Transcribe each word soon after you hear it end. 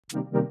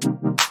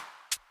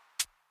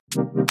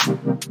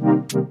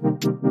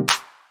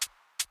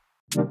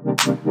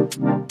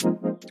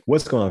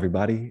What's going on,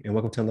 everybody, and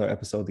welcome to another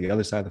episode of the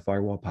Other Side of the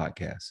Firewall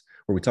podcast,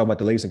 where we talk about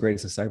the latest and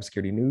greatest in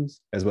cybersecurity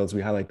news, as well as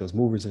we highlight those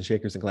movers and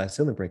shakers and glass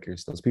ceiling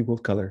breakers, those people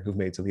of color who've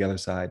made it to the other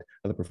side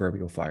of the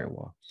proverbial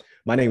firewall.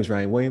 My name is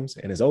Ryan Williams,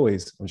 and as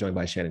always, I'm joined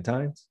by Shannon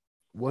Tynes.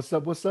 What's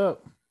up? What's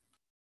up?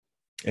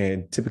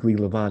 And typically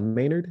LeVon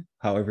Maynard.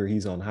 However,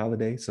 he's on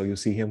holiday, so you'll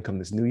see him come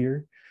this new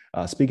year.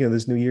 Speaking of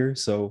this new year,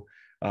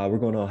 we're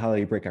going on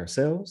holiday break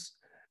ourselves.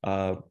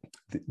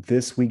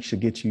 This week should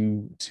get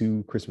you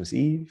to Christmas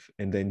Eve,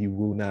 and then you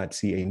will not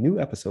see a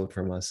new episode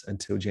from us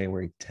until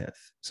January 10th.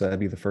 So that'll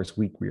be the first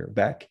week we are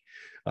back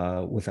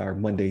with our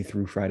Monday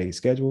through Friday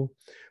schedule.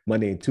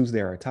 Monday and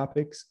Tuesday are our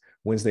topics.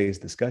 Wednesday is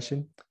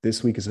discussion.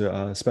 This week is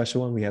a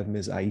special one. We have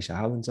Ms. Aisha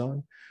Hollins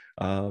on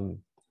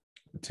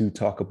to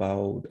talk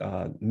about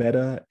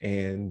Meta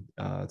and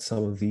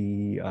some of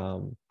the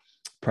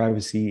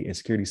privacy and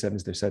security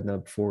settings they're setting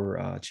up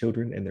for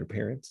children and their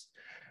parents.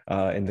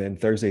 And then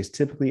Thursdays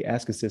typically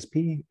Ask Us SP.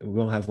 We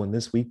won't have one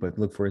this week, but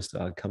look for us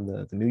to come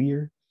the new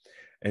year.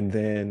 And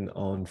then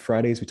on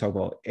Fridays, we talk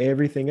about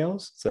everything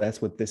else. So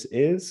that's what this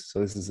is. So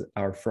this is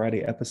our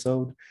Friday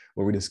episode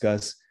where we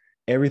discuss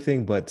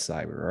everything but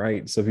cyber, all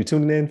right? So if you're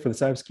tuning in for the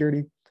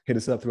cybersecurity, hit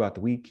us up throughout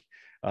the week.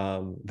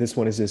 This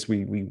one is just,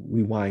 we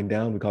wind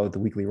down. We call it the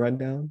weekly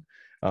rundown.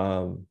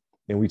 And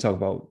we talk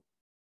about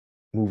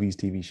movies,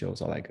 TV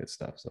shows, all that good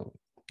stuff. So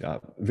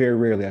very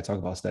rarely I talk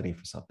about studying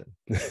for something.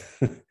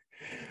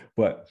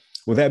 But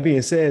with that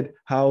being said,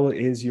 how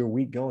is your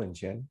week going,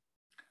 Jen?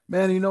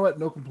 Man, you know what?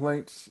 No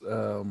complaints.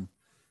 I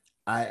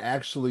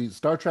actually,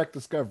 Star Trek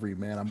Discovery,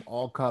 man, I'm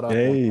all caught up on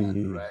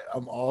that, right?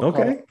 I'm all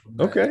caught up on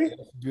that. Okay.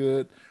 That's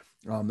good.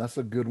 That's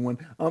a good one.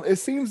 It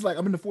seems like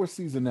I'm in the fourth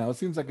season now. It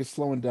seems like it's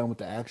slowing down with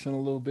the action a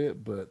little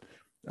bit, but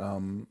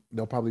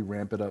they'll probably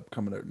ramp it up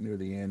coming up near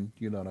the end.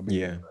 You know what I mean?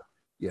 Yeah.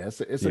 Yeah,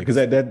 it's because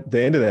at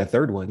the end of that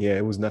third one,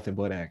 it was nothing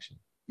but action.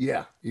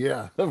 Yeah,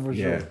 for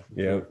sure.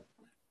 Yeah.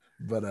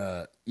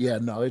 But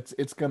no,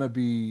 it's gonna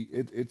be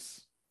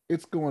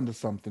it's going to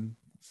something.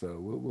 So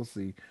we'll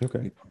see.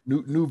 Okay.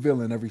 New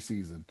villain every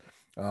season.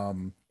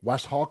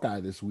 Watched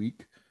Hawkeye this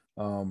week.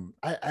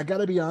 I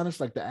gotta be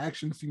honest, like the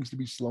action seems to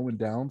be slowing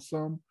down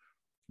some,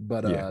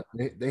 but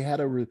they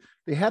had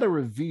a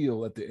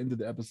reveal at the end of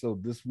the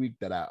episode this week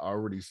that I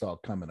already saw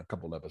coming a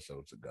couple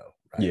episodes ago.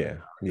 Right?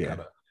 Yeah. Kind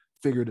of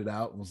figured it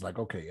out and was like,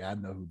 okay, I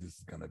know who this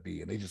is gonna be,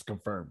 and they just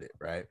confirmed it,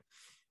 right?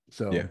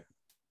 So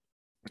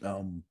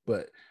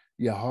but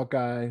yeah,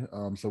 Hawkeye.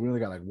 So we only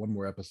got like one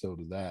more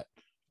episode of that.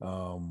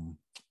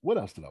 What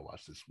else did I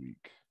watch this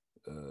week?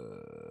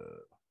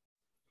 What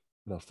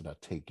else did I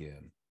take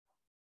in?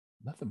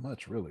 Nothing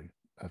much really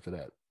after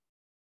that.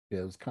 Yeah,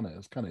 it was kind of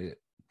it. It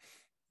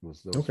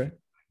was those okay.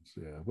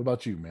 Yeah. What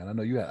about you, man? I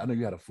know you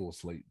had a full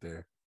slate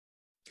there.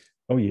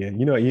 Oh yeah,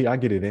 I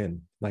get it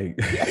in. Like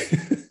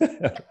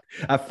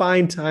I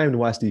find time to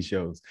watch these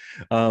shows.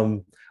 I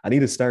need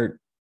to start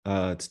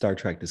Star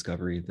Trek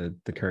Discovery,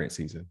 the current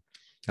season.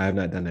 I have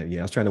not done that yet.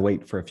 I was trying to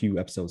wait for a few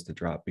episodes to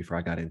drop before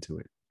I got into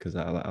it because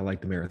I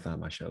like to marathon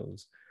my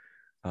shows.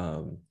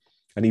 I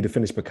need to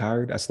finish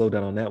Picard. I slowed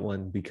down on that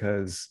one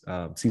because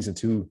season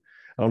 2,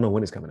 I don't know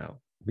when it's coming out,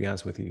 to be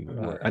honest with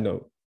you. I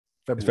know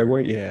it's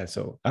February. Yeah.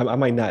 So I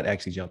might not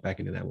actually jump back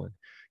into that one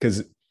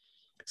because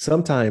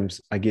sometimes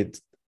I get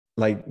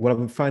like what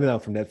I'm finding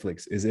out from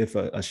Netflix is if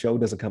a show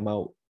doesn't come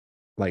out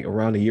like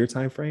around a year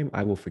time frame,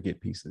 I will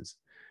forget pieces.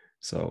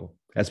 So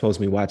as opposed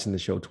to me watching the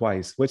show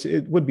twice, which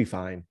it would be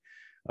fine.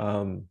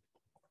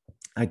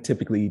 I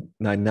typically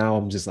now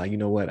I'm just like, you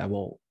know what, I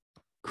won't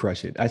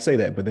crush it. I say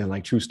that, but then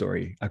like True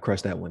Story, I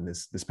crushed that one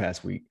this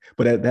past week.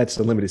 But that's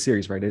a limited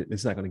series, right?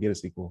 It's not going to get a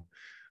sequel,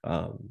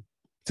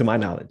 to my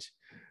knowledge.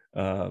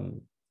 But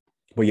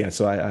yeah,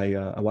 so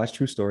I watched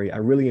True Story. I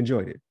really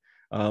enjoyed it.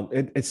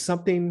 It's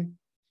something.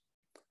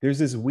 There's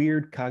this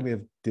weird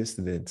cognitive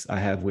dissonance I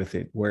have with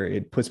it, where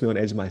it puts me on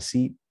the edge of my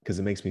seat because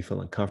it makes me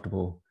feel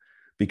uncomfortable.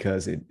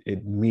 Because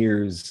it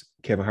mirrors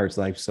Kevin Hart's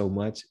life so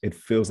much, it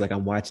feels like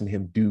I'm watching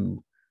him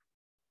do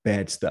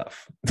bad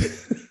stuff.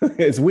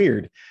 It's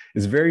weird.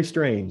 It's very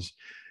strange.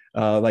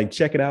 Like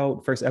check it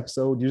out. First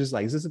episode, you're just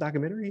like, is this a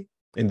documentary?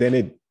 And then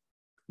it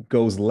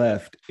goes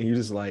left, and you're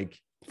just like,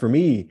 for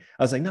me,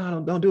 I was like, no,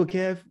 don't do it,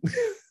 Kev.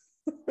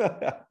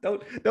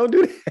 don't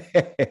do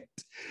that.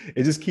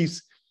 It just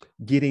keeps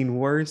getting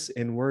worse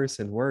and worse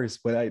and worse.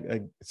 But I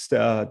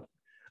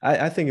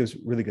think it was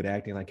really good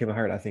acting. Like Kevin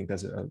Hart, I think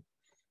does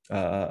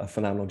a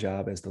phenomenal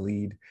job as the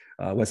lead.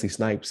 Wesley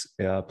Snipes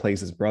plays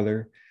his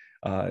brother.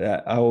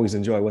 I always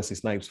enjoy Wesley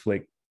Snipes'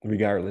 flick,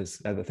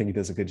 regardless. I think he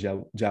does a good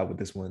job with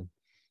this one.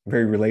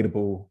 Very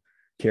relatable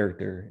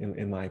character,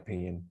 in my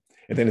opinion.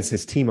 And then it's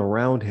his team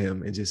around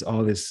him and just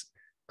all this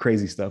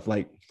crazy stuff.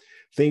 Like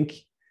think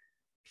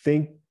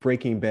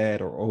Breaking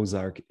Bad or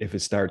Ozark if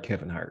it starred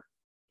Kevin Hart.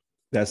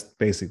 That's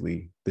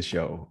basically the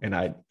show.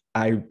 And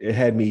it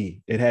had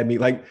me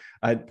like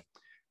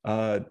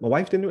my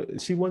wife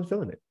she wasn't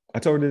feeling it. I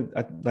told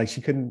her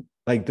she couldn't,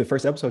 like the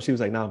first episode, she was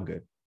like, no, I'm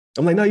good.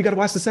 I'm like, no, you got to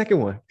watch the second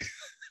one.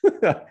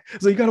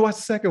 So you got to watch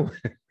the second one.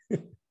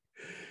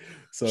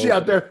 So She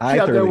out there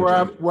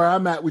where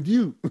I'm at with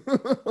you.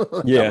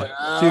 Yeah.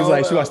 Like, She was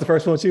like, she watched the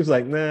first one. She was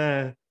like,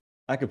 nah,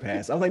 I could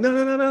pass. I was like,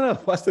 no.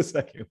 Watch the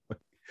second one.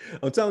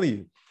 I'm telling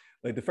you,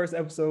 like the first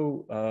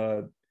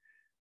episode,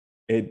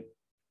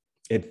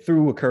 it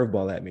threw a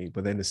curveball at me.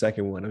 But then the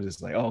second one, I was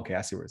just like, oh, okay,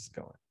 I see where this is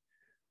going.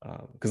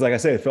 Because like I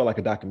said, it felt like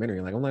a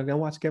documentary. Like, I'm like, I'm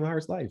watching Kevin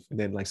Hart's life. And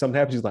then like something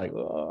happens, she's like,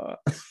 oh,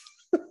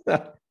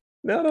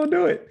 no, don't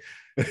do it.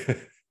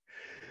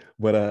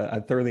 But I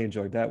thoroughly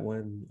enjoyed that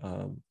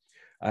one.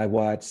 I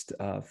watched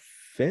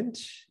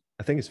Finch.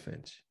 I think it's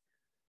Finch.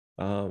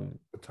 Tom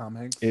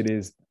Hanks. It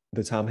is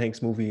the Tom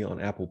Hanks movie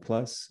on Apple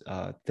Plus.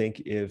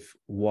 Think if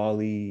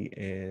Wally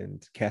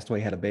and Castaway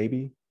had a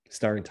baby,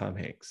 starring Tom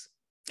Hanks.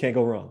 Can't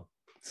go wrong.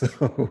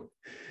 So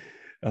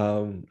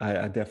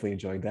I definitely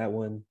enjoyed that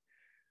one.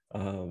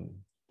 I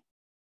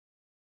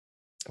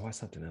watched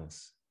something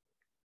else.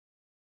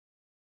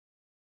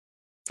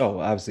 Oh,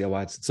 obviously I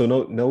watched. So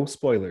no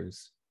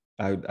spoilers.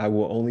 I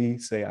will only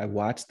say I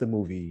watched the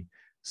movie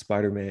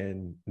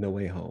Spider-Man No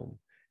Way Home,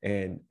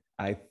 and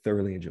I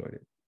thoroughly enjoyed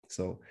it.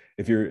 So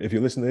if you're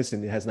listening to this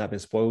and it has not been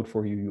spoiled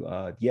for you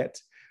yet,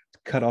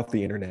 cut off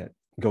the internet,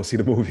 go see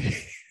the movie.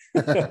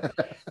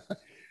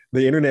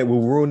 The internet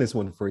will ruin this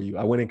one for you.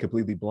 I went in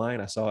completely blind.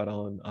 I saw it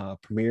on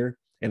Premiere,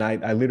 and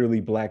I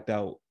literally blacked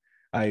out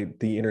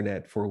the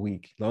internet for a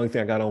week. The only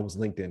thing I got on was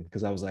LinkedIn,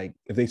 because I was like,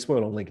 if they spoil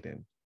it on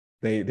LinkedIn,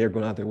 they're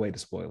going out their way to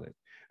spoil it.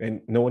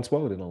 And no one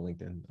spoiled it on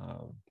LinkedIn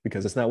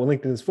because it's not what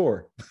LinkedIn is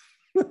for.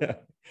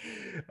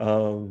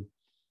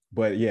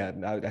 But yeah,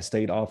 I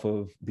stayed off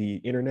of the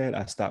internet.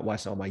 I stopped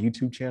watching all my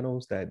YouTube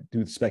channels that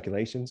do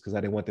speculations because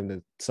I didn't want them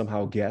to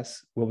somehow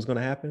guess what was going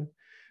to happen.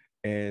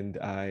 And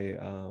I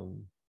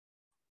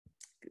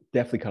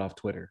definitely cut off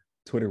Twitter.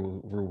 Twitter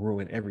will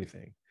ruin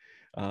everything.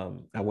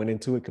 I went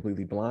into it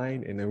completely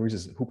blind, and then we were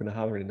just hooping and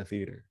hollering in the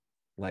theater.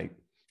 Like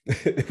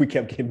we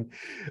kept getting,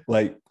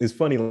 like, it's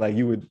funny, like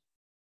you would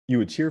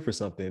cheer for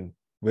something,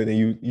 but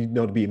then you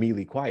know to be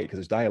immediately quiet because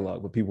there's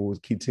dialogue, but people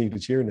would continue to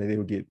cheer and then they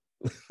would get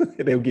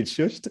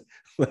shushed.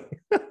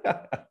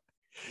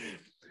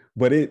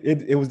 But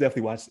it was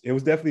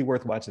definitely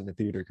worth watching in the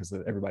theater because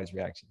of everybody's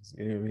reactions.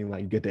 You know what I mean?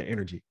 Like, you get that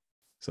energy.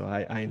 So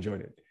I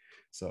enjoyed it.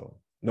 So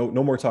no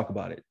more talk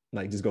about it.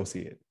 Like, just go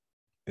see it.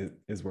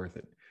 It's worth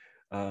it.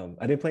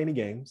 I didn't play any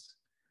games,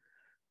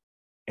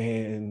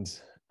 and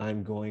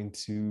I'm going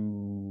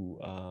to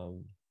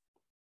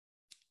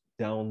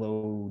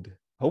download.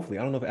 Hopefully,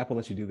 I don't know if Apple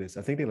lets you do this.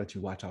 I think they let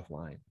you watch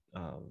offline.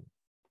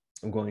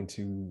 I'm going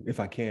to, if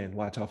I can,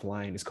 watch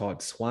offline. It's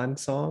called Swan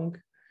Song.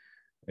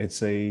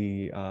 It's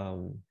a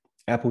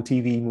Apple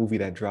TV movie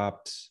that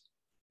dropped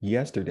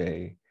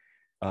yesterday,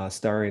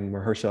 starring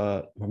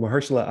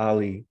Mahershala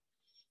Ali.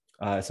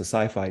 It's a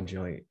sci-fi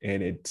joint,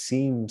 and it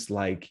seems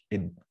like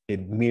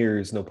it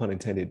mirrors, no pun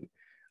intended,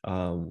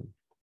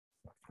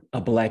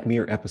 a Black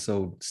Mirror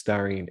episode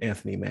starring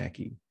Anthony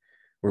Mackie,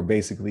 where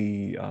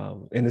basically,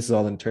 and this is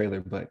all in the trailer,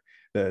 but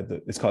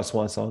it's called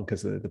Swan Song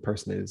because the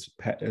person is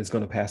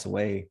going to pass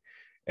away,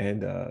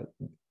 and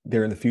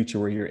they're in the future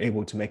where you're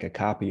able to make a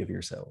copy of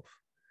yourself.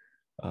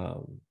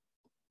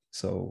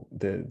 So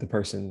the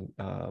person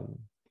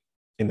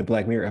in the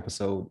Black Mirror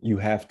episode, you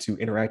have to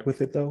interact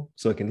with it though,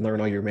 so it can learn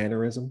all your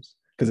mannerisms,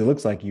 because it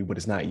looks like you, but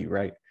it's not you,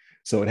 right?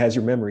 So it has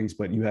your memories,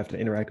 but you have to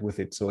interact with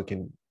it so it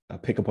can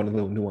pick up on the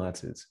little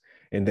nuances,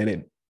 and then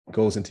it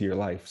goes into your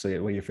life, so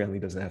that way your family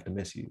doesn't have to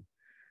miss you.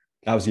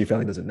 Obviously, your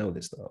family doesn't know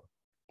this though.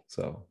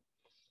 So,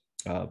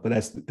 but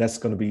that's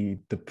going to be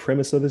the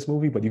premise of this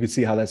movie. But you can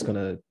see how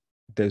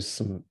there's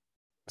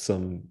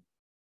some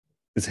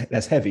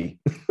that's heavy,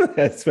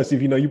 especially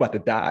if you know you're about to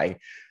die.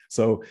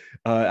 So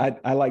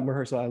I like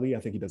Mahershala Ali. I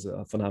think he does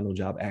a phenomenal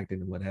job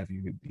acting and what have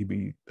you. He'd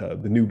be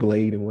the new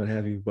Blade and what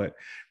have you. But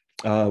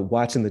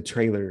watching the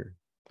trailer,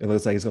 it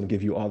looks like it's going to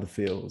give you all the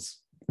feels.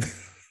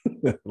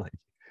 like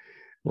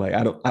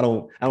I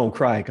don't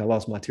cry because I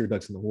lost my tear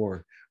ducts in the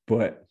war,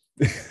 but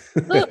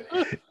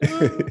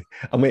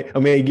I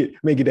may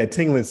get that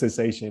tingling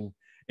sensation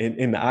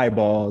in the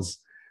eyeballs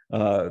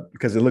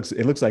because it looks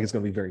like it's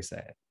going to be very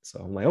sad. So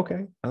I'm like,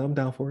 okay, I'm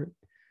down for it.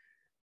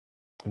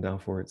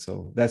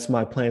 So that's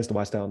my plans, to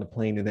watch that on the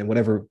plane, and then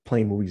whatever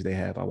plane movies they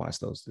have, I watch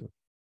those too.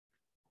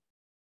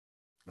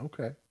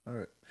 Okay, all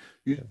right.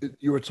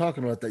 You were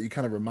talking about that. You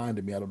kind of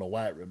reminded me. I don't know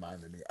why it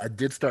reminded me. I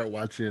did start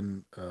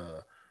watching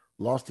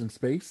Lost in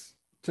Space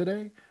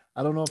today.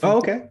 I don't know if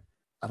okay.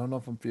 I don't know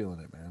if I'm feeling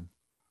it, man.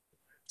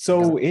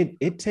 So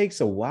it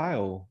takes a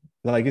while.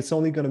 Like, it's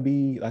only going to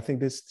be, I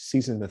think this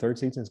season, the third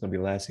season, is going to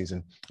be the last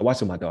season. I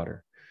watched it with my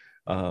daughter.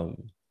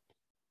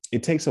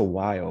 It takes a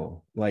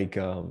while, like,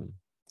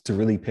 to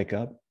really pick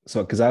up.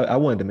 So, because I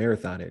wanted to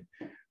marathon it,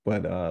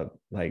 but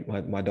like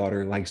my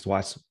daughter likes to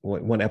watch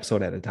one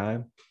episode at a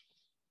time.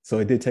 So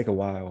it did take a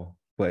while,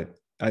 but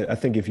I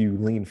think if you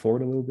lean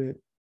forward a little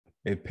bit,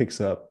 it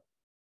picks up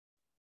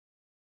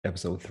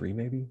episode 3,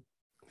 maybe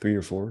 3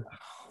 or 4.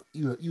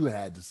 You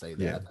had to say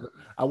that. Yeah.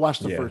 I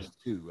watched the first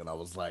 2 and I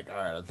was like, all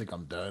right, I think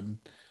I'm done.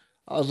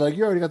 I was like,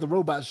 you already got the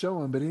robot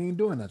showing, but he ain't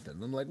doing nothing.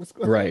 I'm like, what's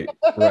going Right,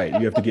 right.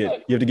 You have to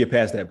get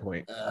past that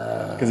point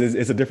because on?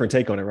 it's a different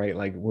take on it, right?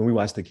 Like when we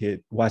watched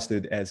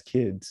it as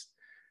kids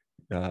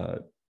uh,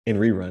 in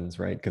reruns,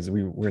 right? Because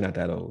we're not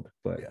that old,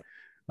 but Yeah.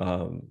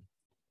 um,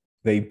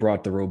 they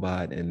brought the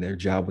robot and their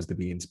job was to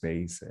be in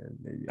space,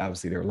 and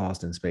obviously they're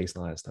lost in space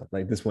and all that stuff.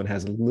 Like this one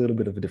has a little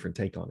bit of a different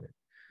take on it.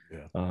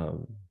 Yeah.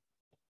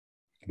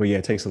 But yeah,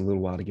 it takes a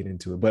little while to get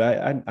into it. But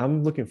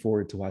I'm looking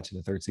forward to watching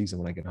the third season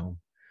when I get home,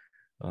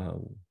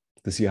 um,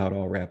 to see how it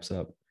all wraps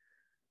up.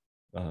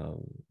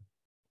 Um,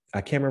 I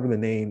can't remember the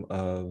name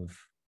of,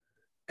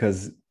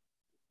 because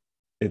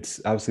it's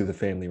obviously the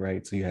family,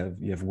 right? So you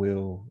have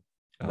Will,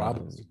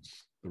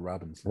 Robinsons. The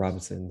Robinsons.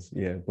 Robinsons,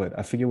 yeah. But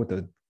I forget what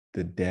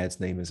the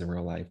dad's name is in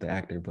real life, the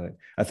actor. But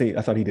I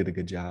thought he did a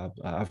good job.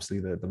 Obviously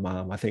the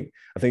mom. I think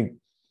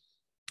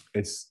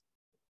it's,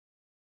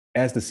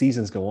 as the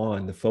seasons go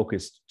on, the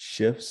focus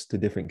shifts to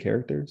different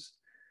characters.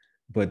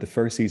 But the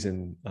first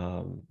season,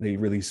 they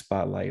really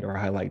spotlight or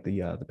highlight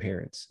the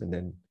parents, and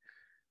then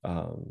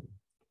um,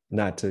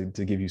 not to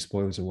give you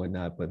spoilers and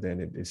whatnot, but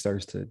then it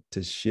starts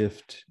to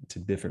shift to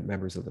different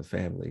members of the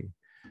family,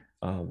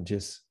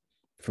 just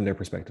from their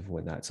perspective and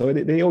whatnot. So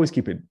they always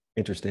keep it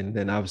interesting.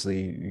 Then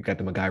obviously you got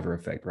the MacGyver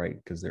effect, right?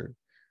 Because they're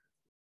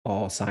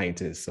all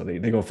scientists, so they're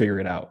gonna figure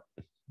it out.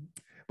 But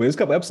there's a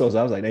couple episodes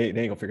I was like, they ain't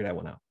gonna figure that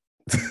one out.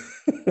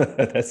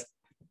 That's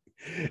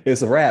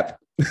it's a wrap.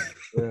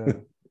 Yeah.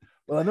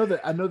 Well,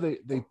 I know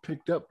they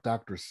picked up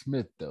Dr.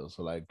 Smith though,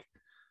 so like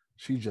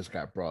she just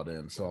got brought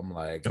in. So I'm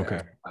like,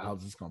 Okay.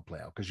 how's this gonna play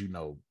out? Because you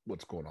know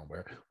what's going on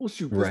where. Well,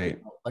 shoot, this Right.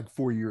 came out like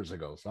 4 years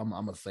ago, so I'm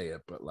gonna say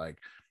it, but like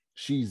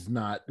she's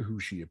not who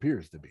she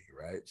appears to be,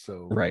 right?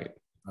 So Right.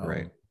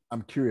 Right.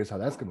 I'm curious how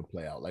that's gonna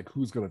play out. Like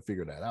who's gonna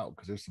figure that out?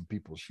 Because there's some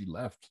people she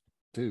left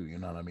too, you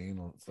know what I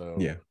mean? So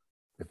Yeah.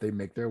 if they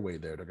make their way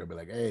there, they're gonna be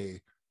like,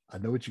 hey, I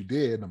know what you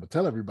did, and I'm gonna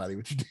tell everybody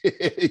what you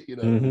did, you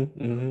know what I mean?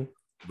 Mm-hmm, mm-hmm.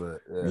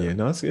 But Yeah,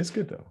 no, it's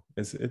good though.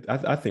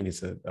 I think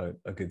it's a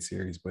good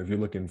series, but if you're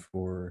looking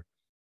for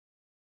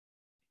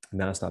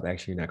nonstop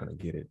action, you're not going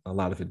to get it. A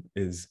lot of it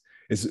is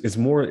it's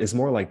more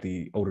like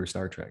the older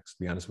Star Treks, to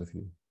be honest with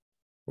you,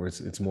 where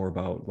it's more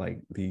about like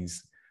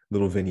these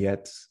little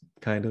vignettes,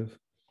 kind of.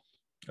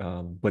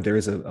 But there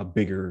is a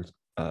bigger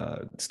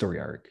story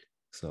arc.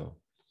 So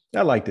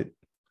I liked it.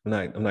 I'm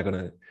not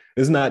gonna.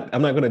 It's not.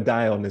 I'm not gonna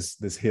die on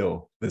this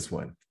hill. This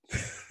one.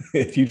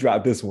 If you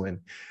drop this one,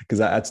 because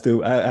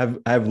I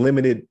have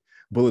limited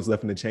bullets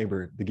left in the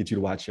chamber to get you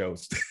to watch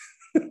shows.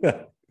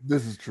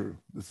 this is true.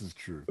 This is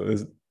true.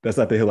 That's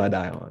not the hill I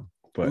die on.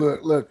 But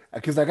Look,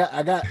 because I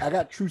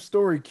got true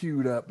story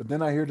queued up, but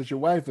then I hear that your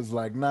wife is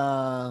like,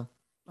 nah,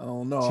 I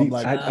don't know. I'm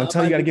like, I'm it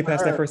telling you, you might got to be get for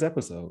past that her. first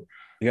episode.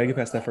 You got to get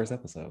past that first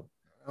episode.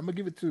 I'm gonna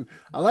give it 2.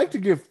 I like to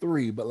give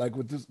 3, but like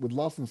with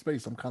Lost in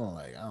Space, I'm kind of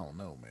like, I don't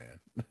know,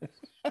 man.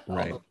 I don't know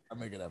Right. if I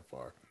make it that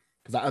far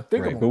because I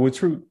think I'm Right. gonna But with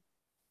true,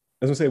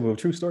 I was gonna say, with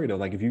true story though,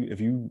 like if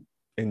you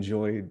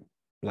enjoyed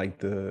like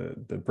the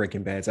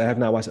Breaking Bads, I have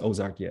not watched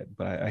Ozark yet,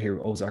 but I hear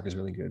Ozark is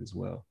really good as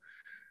well.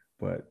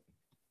 But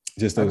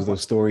just I haven't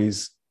those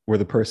stories where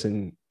the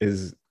person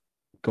is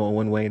going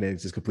one way and it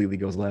just completely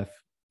goes left.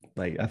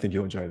 Like I think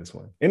you'll enjoy this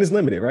one, and it's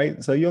limited,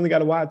 right? So you only got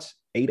to watch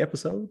 8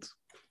 episodes.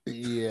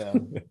 yeah,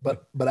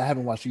 but I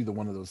haven't watched either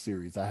one of those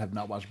series. I have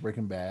not watched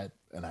Breaking Bad,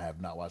 and I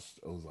have not watched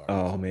Ozark.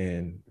 Oh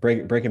man,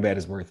 Breaking Bad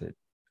is worth it.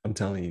 I'm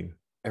telling you,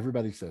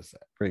 Everybody says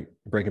that.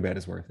 Breaking Bad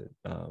is worth it.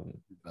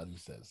 Everybody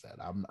says that.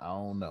 I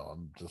don't know.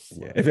 I'm just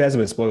Yeah, like, if it hasn't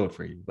been spoiled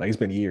for you, like it's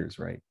been years,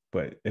 right?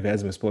 But if it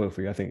hasn't been spoiled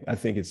for you, I think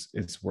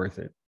it's worth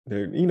it.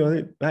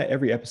 Not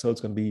every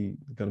episode's gonna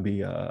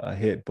be a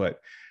hit, but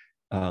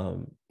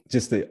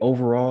just the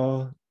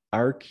overall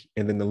arc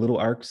and then the little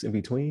arcs in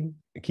between,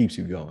 it keeps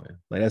you going.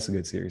 Like that's a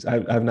good series.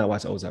 I've not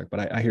watched Ozark,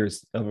 but I hear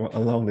it's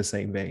along the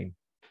same vein.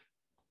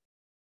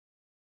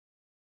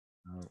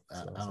 I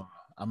So, don't know.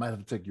 I might have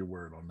to take your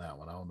word on that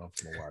one. I don't know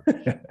if I'm gonna watch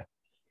it.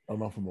 I don't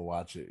know if I'm gonna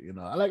watch it.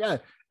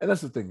 And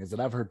that's the thing is that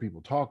I've heard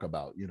people talk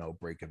about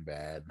Breaking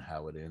Bad and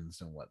how it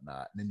ends and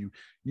whatnot. And then you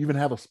even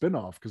have a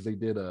spinoff because they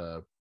did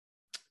a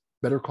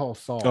Better Call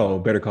Saul. oh,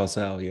 Better Call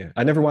Saul. Yeah,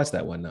 I never watched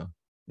that one though,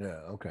 Yeah,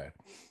 okay.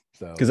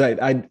 So because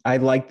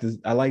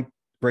I like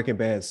Breaking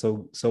Bad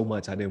so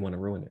much I didn't want to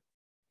ruin it.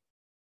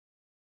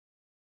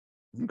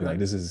 okay. Like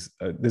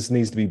this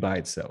needs to be by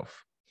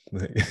itself.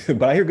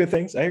 But I hear good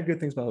things. I hear good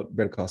things about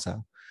Better Call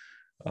Saul.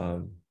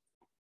 Um,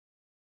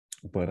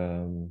 but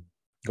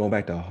going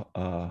back to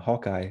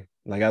Hawkeye,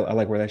 like I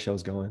like where that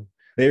show's going.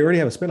 They already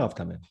have a spinoff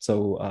coming.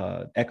 So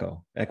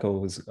Echo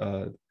was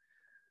the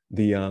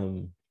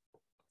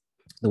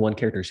the one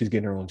character. She's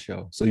getting her own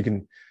show. So you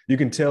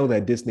can tell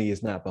that Disney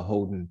is not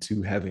beholden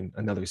to having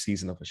another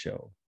season of a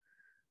show.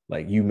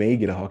 Like you may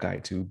get a Hawkeye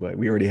too, but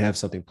we already have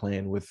something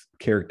planned with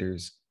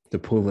characters to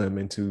pull them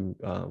into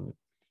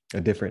a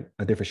different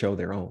show of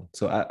their own.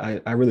 So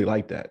I really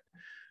like that.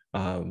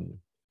 Um,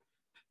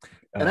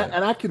 And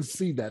I can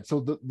see that. So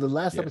the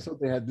last yeah, episode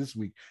they had this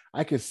week,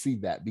 I could see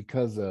that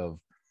because of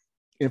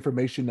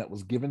information that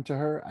was given to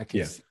her. I can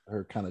yeah, see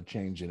her kind of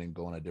changing and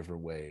going a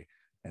different way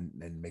and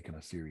making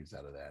a series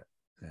out of that.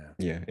 Yeah.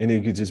 Yeah. And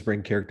you could just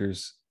bring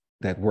characters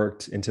that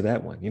worked into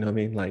that one. You know what I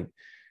mean? Like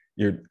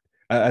you're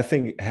I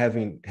think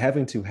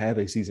having to have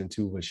a season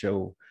 2 of a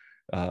show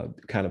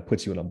kind of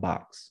puts you in a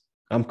box.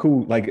 I'm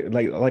cool. Like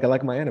I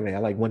like my anime. I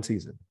like one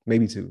season,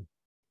 maybe two.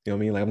 You know what I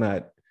mean? Like I'm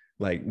not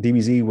like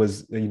DBZ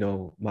was,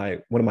 my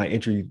one of my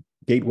entry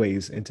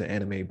gateways into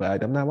anime,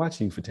 but I'm not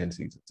watching you for 10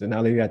 seasons. And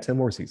now they got 10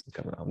 more seasons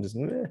coming out. I'm just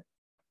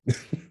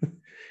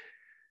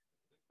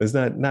it's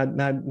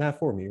not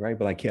for me, right?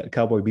 But like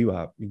Cowboy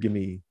Bebop, you give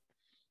me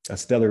a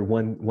stellar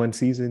one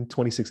season,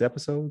 26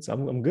 episodes,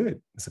 I'm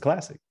good. It's a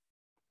classic.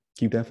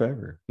 Keep that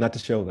forever. Not the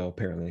show though,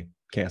 apparently.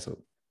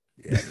 Canceled.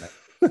 Yeah.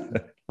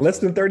 Less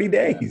than 30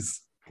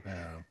 days.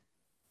 Yeah.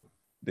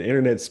 The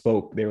internet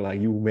spoke. They were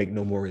like, you will make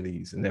no more of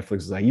these. And Netflix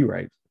was like, you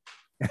right.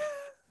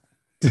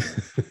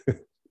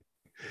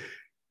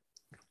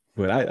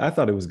 But I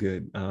thought it was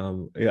good.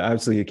 Yeah,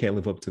 obviously it can't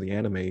live up to the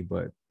anime,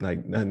 but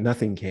like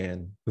nothing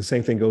can. The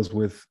same thing goes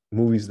with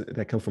movies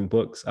that come from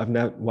books. I've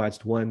not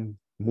watched one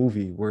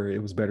movie where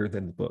it was better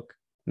than the book.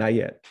 Not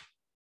yet.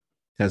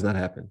 Has not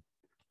happened.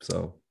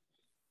 So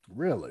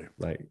Really?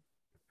 like,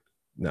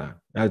 nah.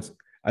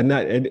 I'm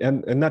not,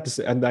 and not to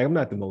say I'm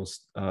not the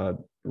most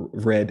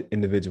read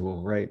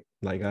individual, right?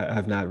 Like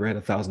I've not read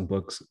 1,000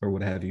 books or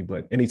what have you,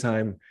 but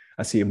anytime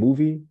I see a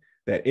movie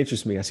that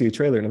interests me, I see a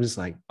trailer and I'm just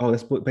like, oh,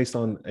 that's based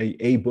on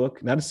a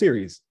book, not a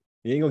series.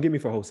 You ain't gonna get me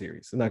for a whole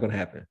series. It's not gonna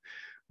happen.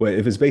 But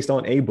if it's based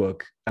on a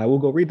book, I will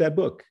go read that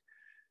book.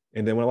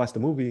 And then when I watch the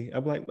movie,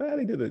 I'm like, well,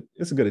 they did it.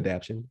 It's a good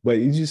adaptation. But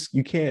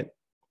you can't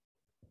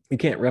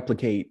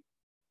replicate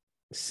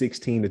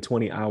 16 to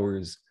 20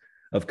 hours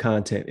of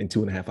content in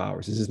 2.5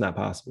 hours. It's just not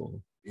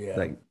possible. Yeah.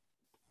 Like,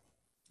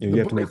 you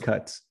have to make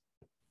cuts.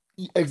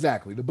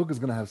 Exactly. The book is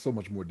going to have so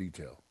much more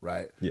detail,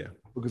 right? Yeah.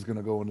 The book is going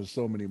to go into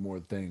so many more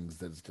things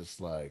that's just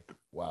like,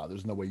 wow,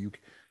 there's no way you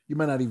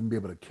might not even be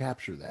able to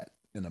capture that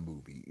in a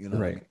movie, you know?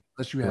 Right. What I mean?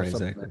 Unless you have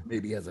something exactly. that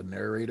maybe has a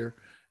narrator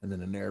and then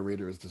the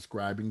narrator is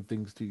describing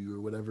things to you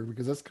or whatever,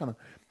 because that's kind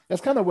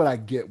of what I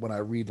get when I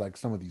read like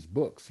some of these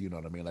books, you know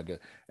what I mean?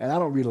 And I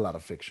don't read a lot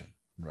of fiction,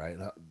 right?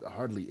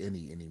 Hardly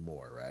any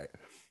anymore, right?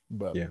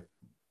 But Yeah.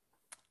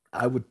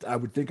 I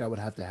would think I would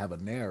have to have a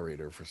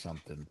narrator for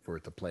something for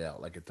it to play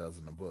out like it does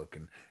in the book.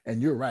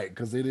 And you're right,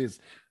 because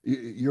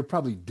you're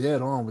probably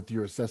dead on with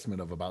your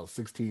assessment of about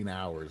 16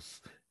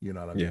 hours, you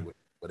know what I mean? Yeah.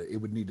 But it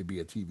would need to be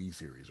a TV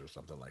series or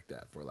something like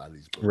that for a lot of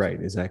these books. Right.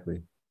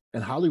 Exactly.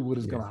 And Hollywood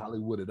is Yeah. gonna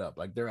Hollywood it up.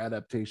 Like their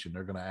adaptation,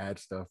 they're gonna add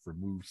stuff,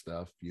 remove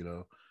stuff,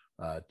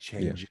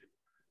 change it.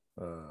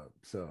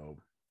 So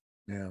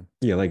yeah.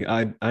 Yeah. Like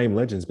I Am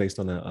Legends based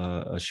on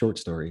a short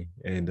story,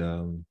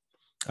 and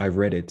I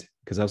read it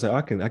because I was like,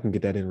 I can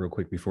get that in real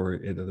quick before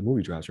the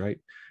movie drops, right?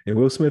 And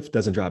Will Smith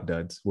doesn't drop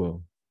duds.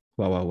 Well,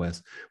 Wild Wild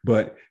West,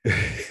 but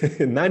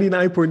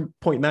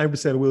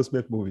 99.9% of Will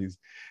Smith movies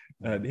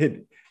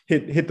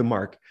hit the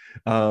mark,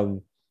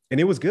 and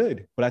it was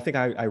good. But I think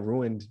I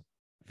ruined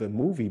the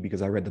movie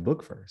because I read the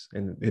book first,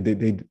 and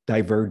they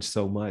diverged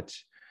so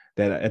much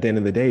that at the end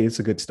of the day, it's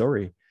a good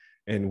story.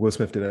 And Will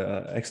Smith did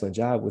an excellent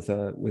job with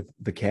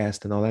the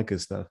cast and all that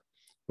good stuff.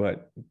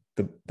 But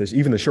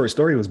even the short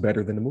story was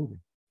better than the movie.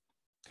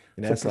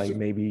 And that's like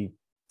maybe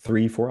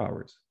 3-4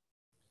 hours.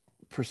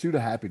 Pursuit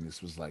of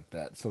Happiness was like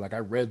that. So like I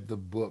read the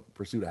book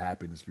Pursuit of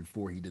Happiness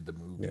before he did the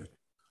movie.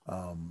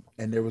 Yeah.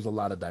 And there was a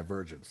lot of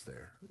divergence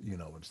there,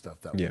 and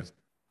stuff that was,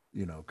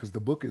 because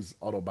the book is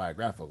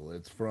autobiographical.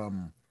 It's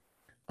from,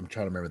 I'm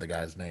trying to remember the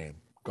guy's name.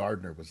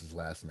 Gardner was his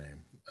last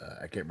name.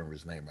 I can't remember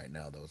his name right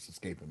now though. It's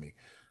escaping me.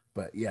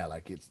 But yeah,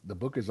 like the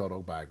book is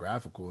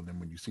autobiographical. And then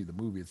when you see the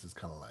movie, it's just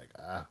kind of like,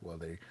 well,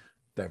 they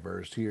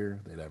diverged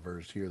here, they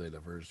diverged here, they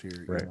diverged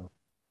here, right.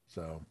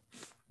 So,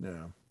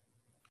 yeah.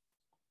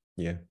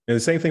 Yeah. And the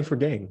same thing for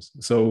games.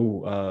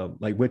 So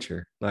like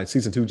Witcher, like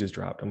season 2 just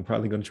dropped. I'm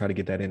probably going to try to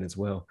get that in as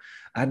well.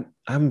 I'm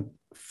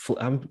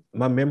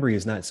my memory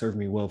is not serving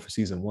me well for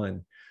season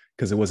 1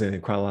 because it wasn't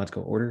in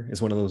chronological order.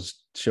 It's one of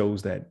those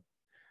shows that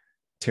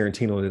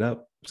Tarantino'd it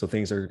up. So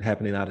things are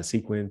happening out of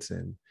sequence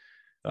and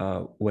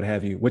what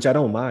have you, which I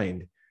don't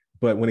mind.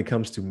 But when it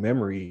comes to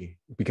memory,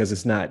 because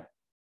it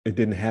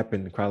didn't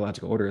happen in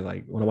chronological order.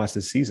 Like when I watch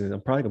this season, I'm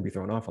probably gonna be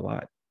thrown off a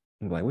lot.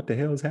 I'm like, what the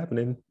hell is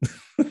happening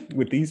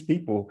with these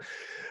people?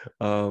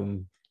 But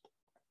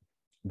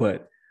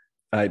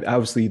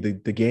obviously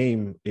the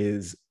game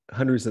is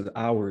hundreds of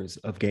hours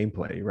of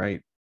gameplay,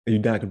 right? And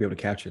you're not gonna be able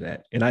to capture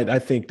that. And I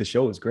think the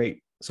show is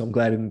great. So I'm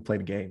glad I didn't play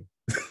the game.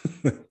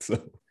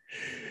 So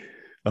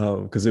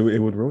because it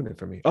would ruin it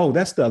for me. Oh,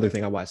 that's the other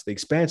thing I watched. The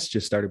Expanse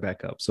just started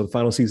back up. So the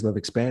final season of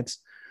Expanse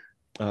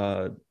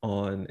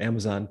on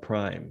Amazon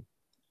Prime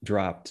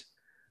dropped.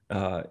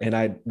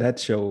 And that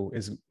show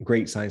is a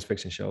great science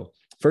fiction show.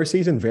 First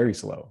season, very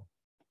slow.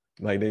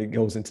 Like it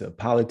goes into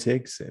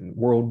politics and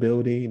world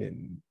building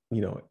and,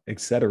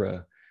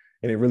 etc.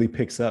 And it really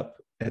picks up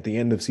at the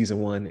end of season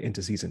 1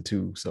 into season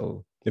 2.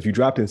 So if you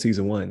dropped in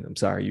season 1, I'm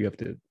sorry, you have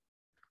to,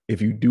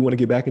 if you do want to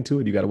get back into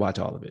it, you got to watch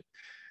all of it.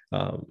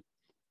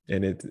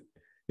 And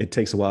it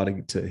takes a while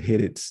to hit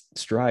its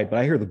stride, but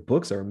I hear the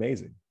books are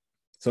amazing.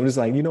 So I'm just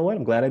like, you know what?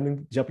 I'm glad I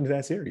didn't jump into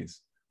that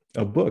series.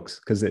 of books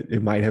because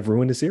it might have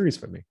ruined the series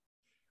for me,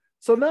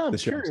 So now I'm the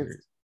show curious.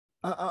 series.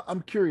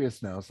 I'm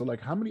curious now. So,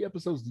 like, how many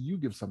episodes do you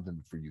give something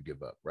before you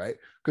give up, right?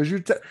 Because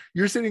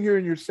you're sitting here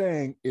and you're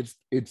saying it's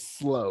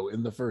slow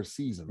in the first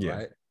season, Yeah.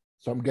 right?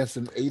 So I'm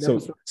guessing 8 So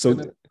episodes.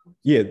 so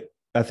yeah,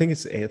 I think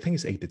it's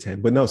 8 to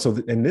 10. But no, so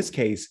in this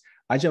case,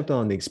 I jumped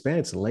on The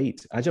Expanse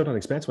late. I jumped on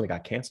Expanse when it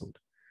got canceled.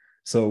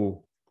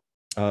 So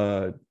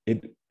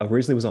it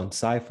originally was on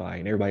Sci-Fi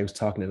and everybody was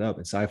talking it up,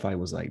 and Sci-Fi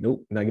was like,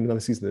 nope, not getting another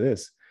season of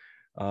this.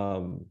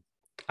 Um,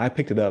 I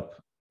picked it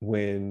up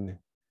when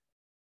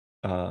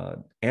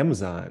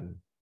Amazon,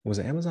 was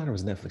it Amazon or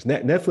was it Netflix?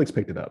 Netflix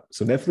picked it up.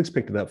 So Netflix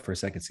picked it up for a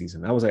second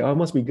season. I was like, oh, it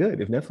must be good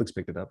if Netflix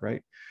picked it up,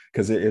 right?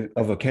 Because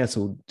of a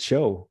canceled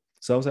show.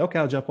 So I was like, okay,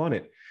 I'll jump on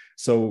it.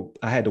 So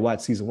I had to watch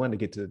season one to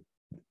get to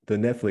the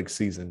Netflix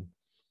season.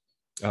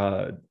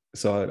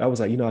 So I was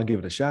like, I'll give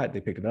it a shot.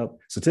 They picked it up.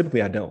 So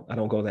typically I don't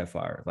go that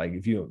far. Like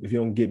if you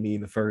don't get me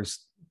in the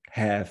first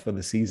half of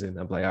the season,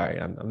 I'm like, all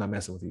right, I'm not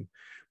messing with you.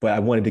 But I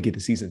wanted to get to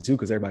season two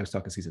because everybody was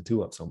talking season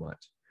two up so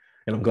much.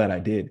 And I'm glad I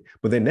did.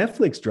 But then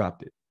Netflix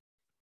dropped it,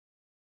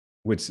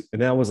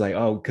 and I was like,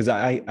 oh, because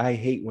I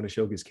hate when a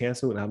show gets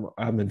canceled and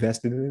I'm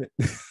invested in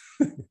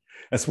it.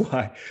 that's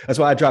why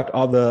I dropped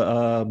all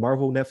the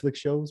Marvel Netflix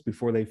shows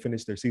before they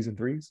finished their season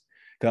threes.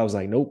 Because I was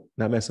like, nope,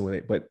 not messing with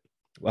it. But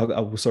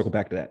I'll circle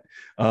back to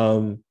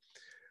that.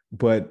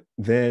 But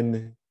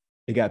then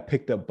it got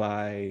picked up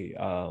by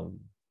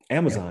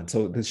Amazon.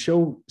 So the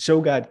show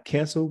got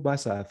canceled by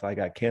Sci-Fi,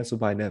 got canceled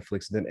by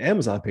Netflix, and then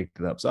Amazon picked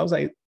it up. So I was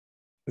like,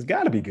 it's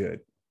got to be good,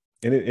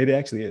 and it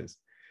actually is.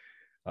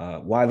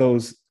 Why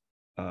those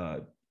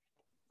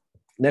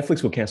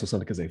Netflix will cancel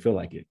something because they feel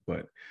like it,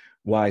 but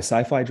why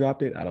Sci-Fi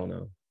dropped it, I don't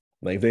know.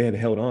 Like if they had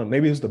held on,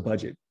 maybe it was the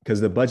budget,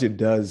 because the budget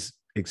does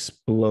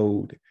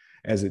explode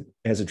as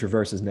it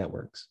traverses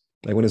networks.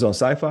 Like when it's on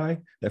Sci-Fi,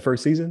 that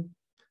first season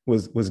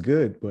was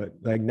good, but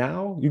like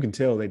now you can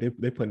tell they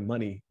put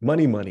money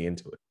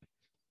into it.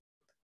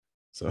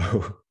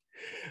 So,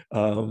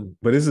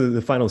 but this is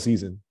the final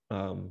season.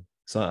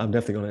 So I'm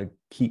definitely gonna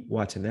keep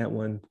watching that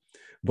one.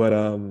 But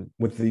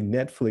with the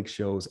Netflix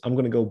shows, I'm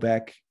gonna go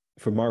back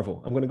for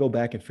Marvel. I'm gonna go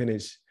back and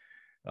finish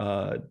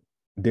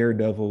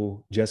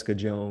Daredevil, Jessica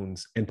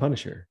Jones, and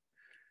Punisher,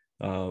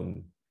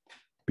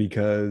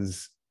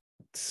 because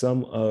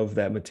some of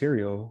that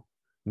material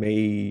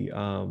may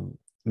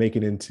make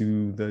it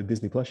into the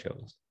Disney Plus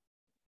shows.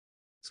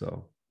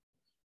 So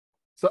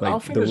like I'll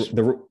finish.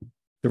 The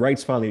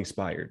rights finally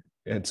expired,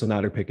 and so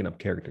now they're picking up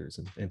characters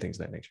and things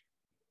of that nature.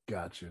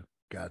 Gotcha.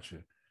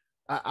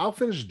 I'll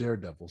finish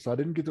Daredevil. So I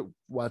didn't get to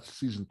watch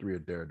season 3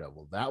 of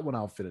Daredevil. That one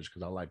I'll finish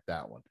because I like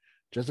that one.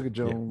 Jessica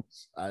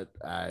Jones,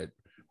 yeah.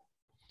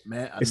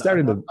 It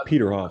started to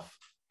peter off.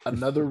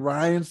 Another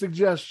Ryan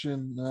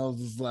suggestion. And I was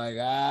just like,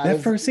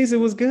 that first season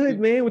was good,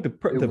 man, with the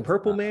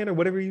Purple Man or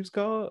whatever he was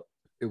called.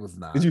 It was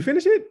not. Did you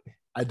finish it?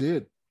 I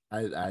did.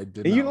 I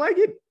did. And you like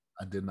it?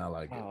 I did not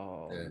like it.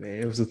 Oh man,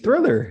 it was a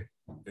thriller.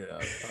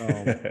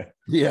 Yeah.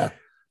 Yeah.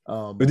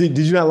 But did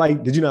you not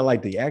like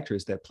the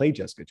actress that played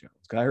Jessica Jones?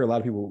 Because I heard a lot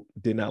of people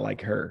did not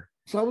like her.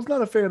 So I was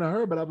not a fan of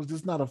her, but I was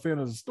just not a fan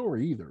of the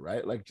story either,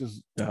 right? Like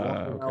just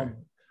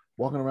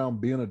walking around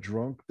being a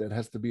drunk that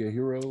has to be a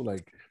hero.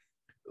 Like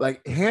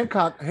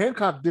Hancock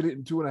did it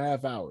in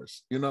 2.5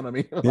 hours. You know what I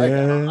mean? Like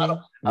yeah,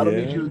 I don't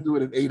need you to do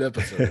it in 8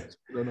 episodes.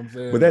 You know what I'm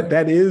saying? But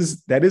that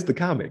is the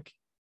comic,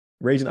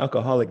 Raging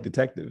Alcoholic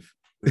Detective,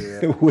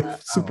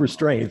 with super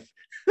strength.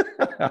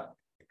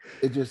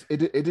 It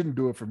didn't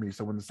do it for me.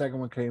 So when the second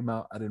one came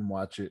out, I didn't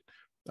watch it.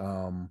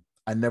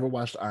 I never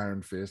watched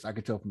Iron Fist. I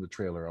could tell from the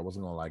trailer I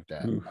wasn't gonna like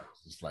that. I was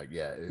just like,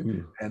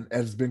 and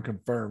it's been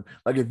confirmed.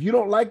 Like if you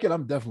don't like it,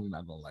 I'm definitely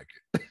not gonna like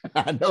it.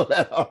 I know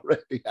that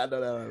already.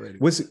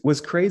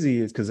 What's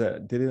crazy is because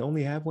did it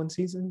only have one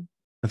season?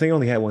 I think it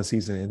only had one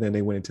season, and then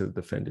they went into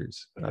the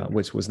Defenders,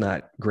 which was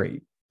not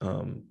great.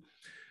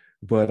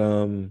 But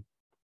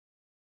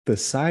the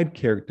side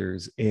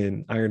characters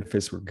in Iron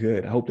Fist were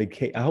good. I hope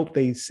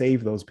they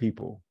save those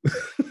people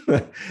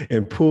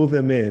and pull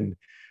them in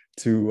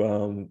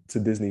to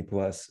Disney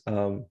Plus,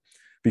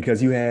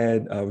 because you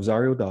had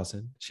Rosario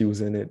Dawson. She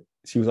was in it.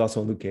 She was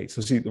also in Luke Cage.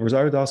 So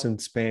Rosario Dawson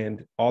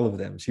spanned all of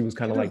them. She was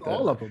kind of like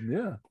all of them,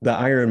 yeah, the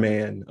Iron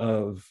Man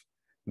of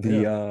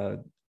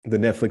the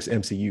Netflix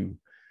MCU.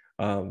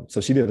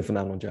 So she did a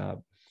phenomenal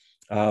job.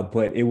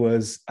 But it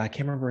was, I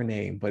can't remember her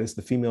name, but it's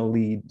the female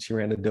lead. She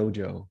ran the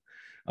dojo.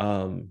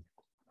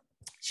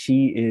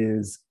 She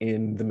is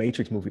in the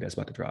Matrix movie that's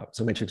about to drop.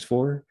 So Matrix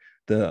 4,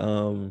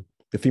 the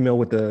female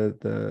with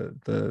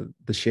the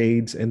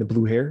shades and the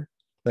blue hair,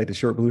 like the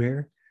short blue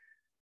hair.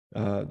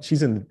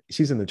 She's in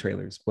the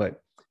trailers,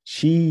 but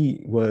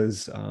she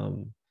was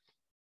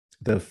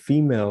the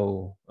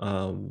female,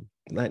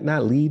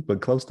 not lead,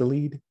 but close to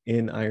lead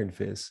in Iron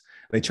Fist.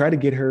 They tried to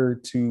get her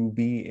to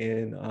be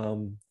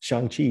in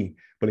Shang-Chi,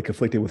 but it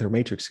conflicted with her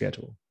Matrix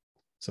schedule.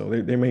 So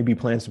there may be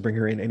plans to bring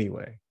her in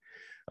anyway.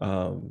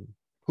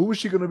 Who was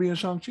she going to be in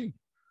Shang-Chi?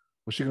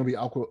 Was she going to be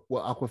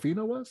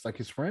Aquafina was? Like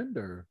his friend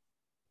or?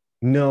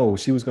 No,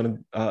 she was going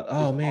to,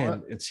 oh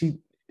man,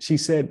 she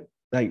said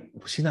like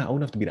she's not old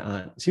enough to be the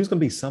aunt. She was going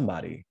to be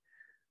somebody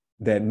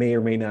that may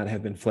or may not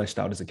have been fleshed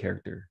out as a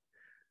character,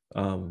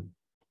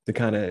 to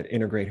kind of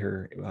integrate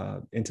her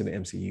into the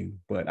MCU.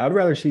 But I'd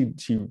rather she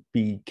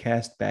be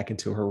cast back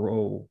into her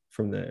role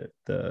from the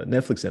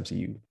Netflix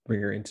MCU,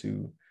 bring her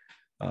into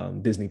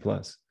Disney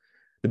Plus,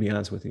 to be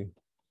honest with you,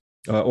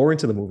 or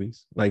into the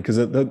movies, like because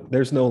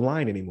there's no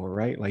line anymore,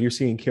 right? Like you're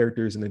seeing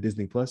characters in the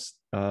Disney Plus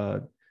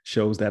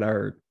shows that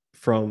are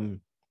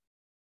from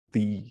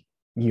the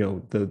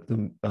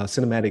the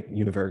cinematic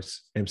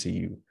universe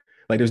MCU.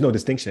 Like there's no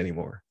distinction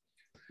anymore.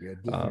 Yeah,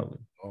 Disney.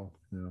 Oh,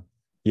 yeah.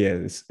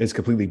 Yeah, it's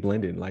completely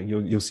blended. Like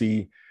you'll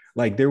see,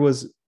 like there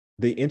was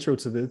the intro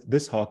to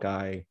this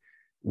Hawkeye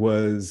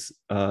was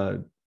uh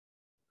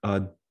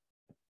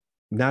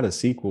not a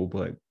sequel,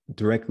 but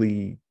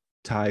directly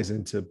ties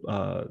into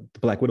the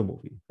Black Widow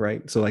movie,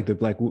 right? So like the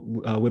Black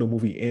Widow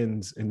movie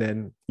ends, and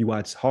then you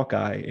watch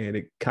Hawkeye, and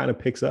it kind of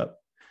picks up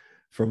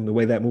from the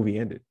way that movie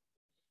ended.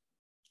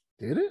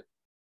 Did it?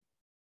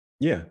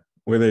 Yeah,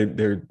 where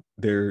they're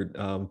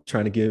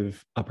trying to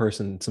give a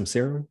person some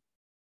serum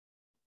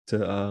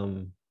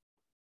to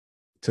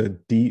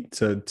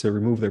to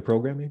remove their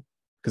programming,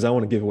 because I don't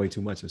want to give away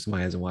too much if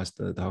somebody hasn't watched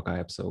the Hawkeye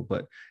episode.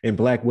 But in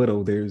Black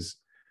Widow, there's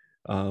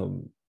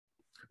the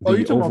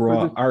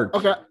overall arc.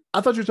 Okay,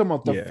 I thought you were talking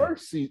about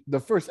the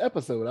first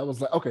episode. I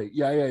was like, okay,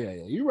 yeah.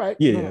 You're right.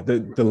 Yeah.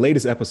 The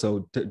latest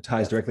episode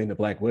ties directly into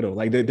Black Widow.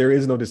 Like there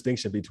is no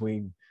distinction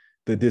between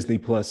the Disney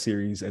Plus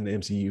series and the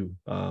MCU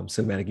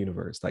cinematic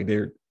universe. Like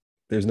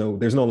there's no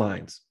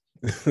lines.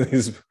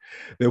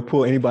 They'll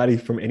pull anybody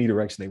from any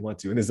direction they want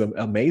to, and it's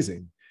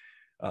amazing.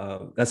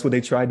 That's what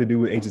they tried to do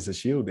with Agents of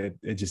S.H.I.E.L.D.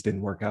 It just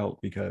didn't work out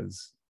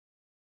because,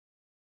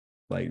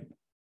 like,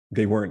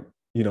 they weren't,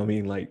 you know what I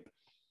mean? Like,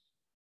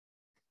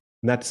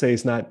 not to say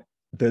it's not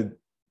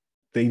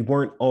they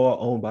weren't all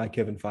owned by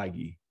Kevin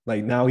Feige.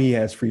 Like, now he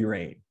has free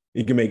reign.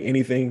 He can make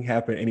anything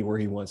happen anywhere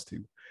he wants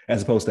to,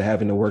 as opposed to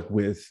having to work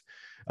with,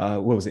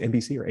 what was it,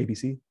 NBC or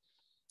ABC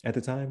at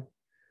the time?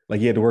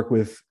 Like, he had to work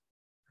with,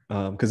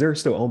 because they're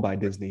still owned by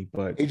Disney,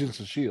 but Agents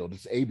of S.H.I.E.L.D.,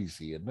 it's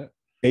ABC, isn't it?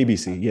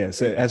 ABC, yes.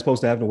 So as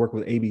opposed to having to work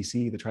with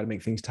ABC to try to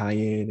make things tie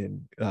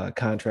in and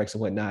contracts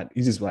and whatnot.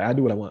 He's just like, I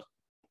do what I want.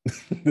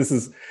 This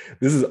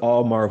is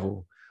all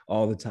Marvel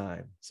all the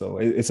time. So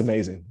it's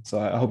amazing. So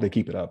I hope they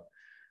keep it up.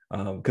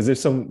 Because there's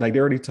some, like,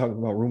 they're already talking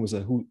about rumors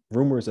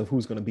of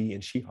who's going to be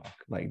in She-Hulk.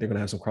 Like they're going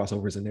to have some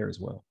crossovers in there as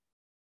well.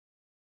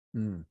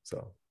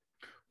 So,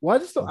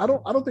 well, I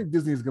don't think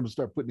Disney is going to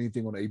start putting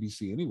anything on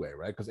ABC anyway,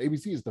 right? Because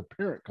ABC is the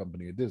parent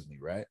company of Disney,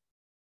 right?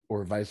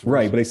 Or vice versa.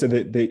 Right, but they said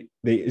that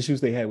the issues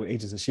they had with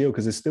Agents of S.H.I.E.L.D.,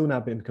 because it's still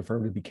not been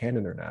confirmed to be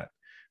canon or not,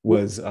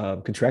 was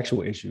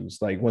contractual issues.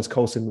 Like once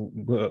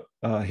Coulson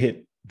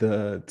hit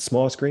the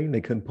small screen,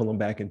 they couldn't pull him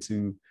back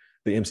into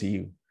the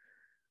MCU.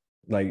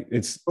 Like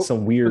it's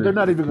some weird. But they're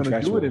not even going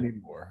to do it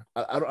anymore.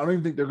 I don't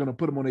even think they're going to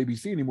put them on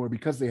ABC anymore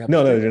because they have.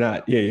 No, they're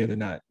not. Yeah, they're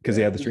not, because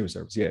they have the streaming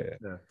service.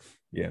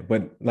 Yeah.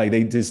 But like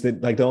they just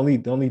like the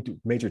only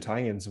major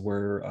tie-ins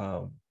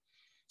were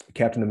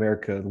Captain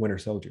America: The Winter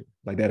Soldier.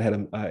 Like that had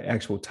an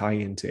actual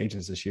tie-in to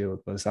Agents of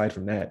S.H.I.E.L.D. But aside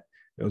from that,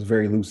 it was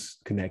very loose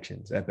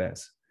connections at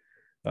best.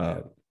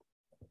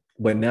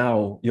 But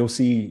now you'll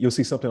see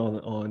something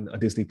on a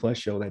Disney Plus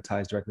show that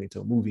ties directly into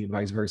a movie and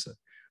vice versa.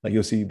 Like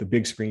you'll see the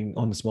big screen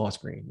on the small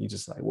screen. You're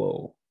just like,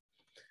 whoa.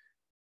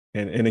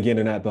 And again,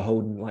 they're not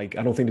beholden. Like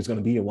I don't think there's going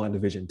to be a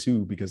WandaVision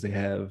 2 because they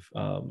have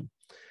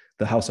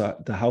the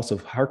House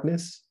of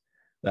Harkness.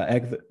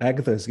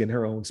 Agatha is getting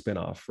her own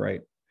spinoff, right?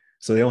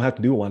 So they don't have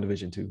to do a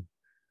WandaVision 2.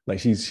 Like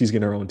she's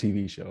getting her own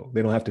TV show.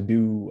 They don't have to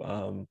do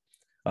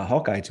a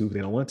Hawkeye 2 if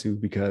they don't want to,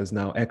 because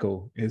now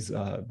Echo is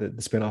the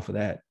spinoff of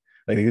that.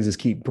 Like they can just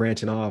keep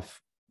branching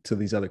off to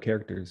these other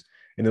characters,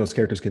 and those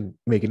characters can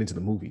make it into the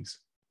movies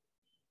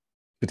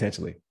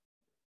potentially.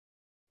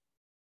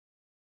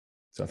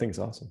 So I think it's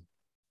awesome.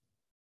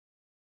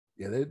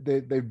 Yeah,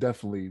 they've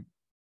definitely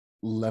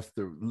left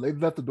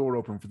the door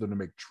open for them to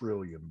make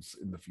trillions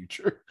in the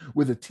future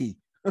with a T.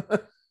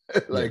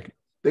 Like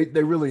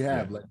they really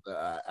have. Like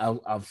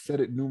I've said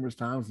it numerous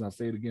times, and I'll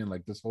say it again.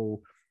 Like this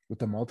whole with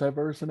the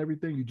multiverse and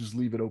everything, you just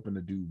leave it open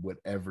to do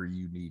whatever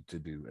you need to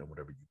do and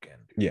whatever you can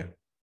do.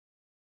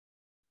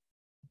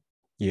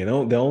 Yeah,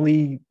 the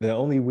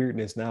only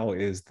weirdness now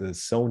is the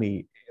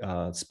Sony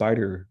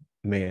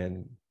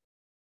Spider-Man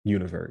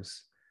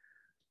universe,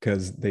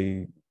 because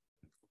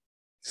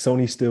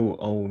Sony still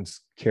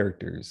owns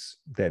characters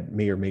that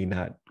may or may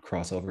not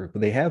cross over, but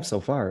they have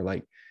so far.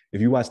 Like if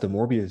you watch the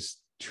Morbius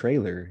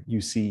trailer, you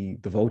see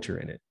the Vulture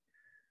in it.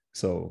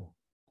 So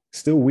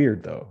still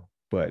weird though,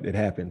 but it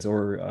happens.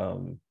 Or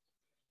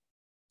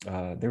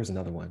there was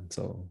another one.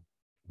 So,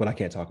 but I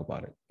can't talk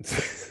about it.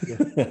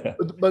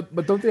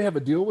 but don't they have a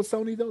deal with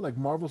Sony though? Like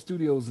Marvel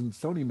Studios and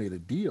Sony made a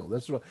deal.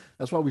 That's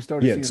why we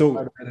started seeing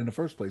Spider-Man in the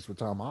first place with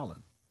Tom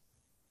Holland.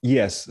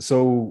 Yes.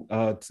 So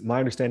my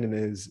understanding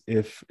is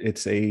if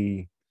it's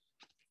a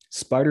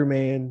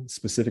Spider-Man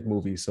specific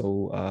movie,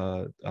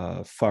 so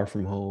Far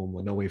From Home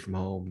or No Way From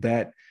Home,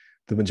 that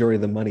the majority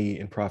of the money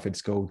and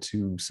profits go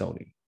to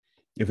Sony.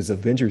 if it's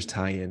Avengers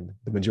tie-in,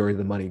 the majority of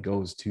the money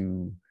goes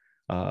to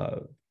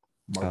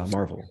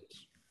Marvel.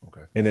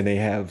 Okay. And then they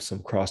have some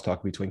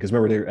crosstalk between, because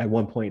remember, they at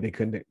one point they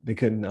couldn't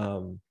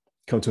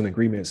come to an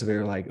agreement, so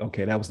they're like,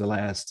 okay, that was the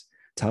last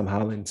Tom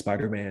Holland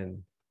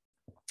Spider-Man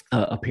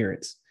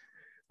appearance.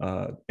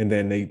 And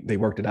then they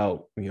worked it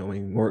out. You know, I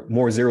mean,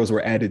 more zeros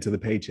were added to the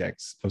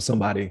paychecks of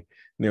somebody, and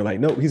they're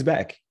like, no, he's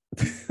back.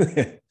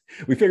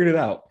 We figured it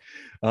out.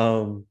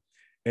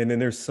 And then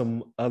there's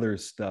some other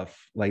stuff,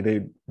 like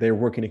they're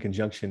working in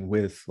conjunction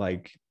with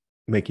like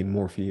making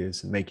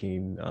Morpheus and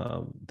making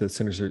the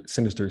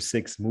Sinister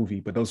Six movie,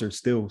 but those are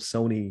still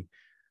Sony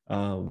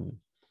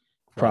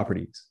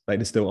properties. Like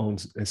it's still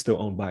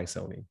owned by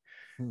Sony.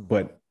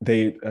 But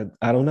they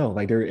I don't know,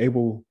 like they're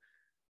able,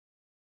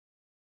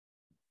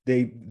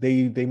 they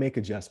make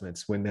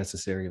adjustments when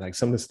necessary. Like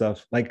some of the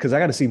stuff, like, because I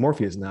got to see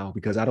Morpheus now,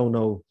 because I don't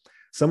know,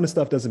 some of the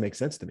stuff doesn't make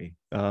sense to me.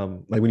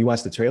 Like when you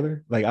watch the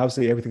trailer, like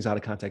obviously everything's out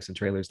of context in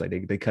trailers. Like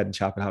they cut and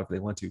chop it out if they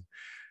want to.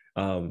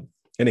 And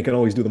they can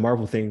always do the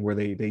Marvel thing where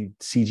they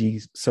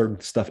CG certain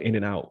stuff in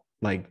and out,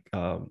 like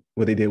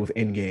what they did with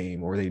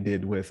Endgame, or they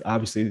did with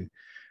obviously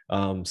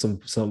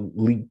some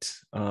leaked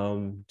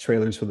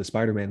trailers for the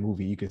Spider-Man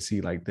movie. You can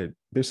see like that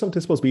there's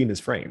something supposed to be in this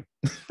frame.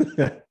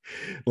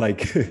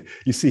 Like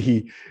you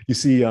see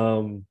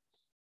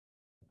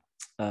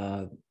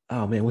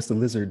oh man, what's the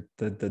lizard,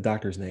 the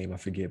doctor's name? I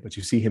forget, but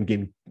you see him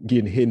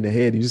getting hit in the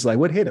head. You're just like,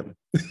 what hit him?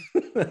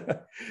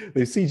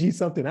 They CG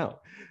something out.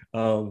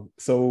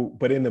 So,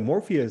 but in the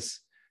Morpheus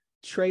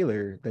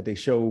trailer that they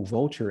show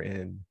Vulture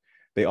in,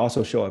 they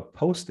also show a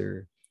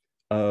poster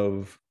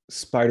of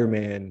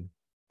Spider-Man,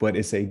 but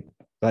it's a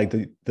like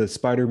the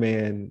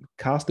Spider-Man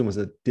costume is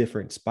a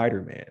different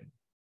Spider-Man.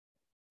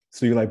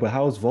 So you're like, but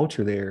how is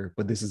Vulture there?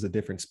 But this is a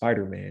different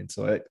Spider-Man.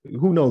 So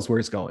who knows where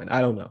it's going?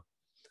 I don't know.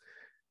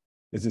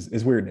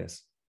 It's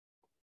weirdness.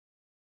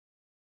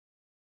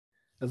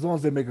 As long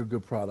as they make a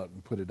good product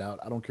and put it out,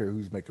 I don't care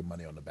who's making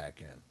money on the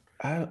back end.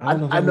 I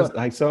don't know. I know.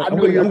 Like, so I'm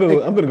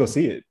gonna go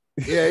see it.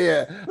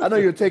 Yeah. I know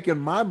you're taking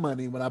my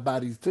money when I buy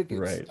these tickets.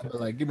 Right. So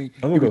like, I'm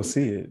gonna go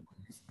see it.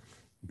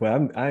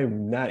 But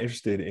I'm not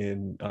interested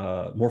in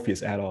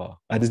Morpheus at all.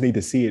 I just need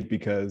to see it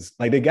because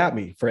like they got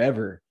me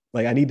forever.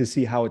 Like I need to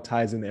see how it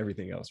ties into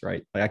everything else,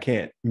 right? Like I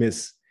can't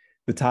miss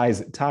the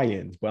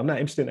tie-ins, but I'm not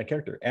interested in that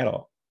character at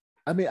all.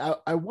 I mean,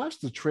 I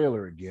watched the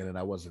trailer again and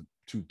I wasn't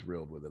too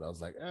thrilled with it. I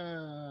was like,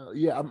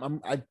 yeah,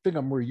 I think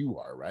I'm where you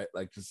are, right?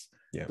 Like, just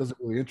doesn't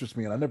really interest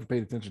me, and I never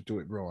paid attention to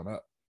it growing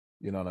up.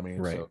 You know what I mean?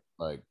 Right. So,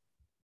 like,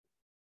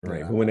 right.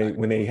 Yeah, but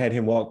when they had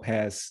him walk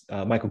past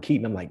Michael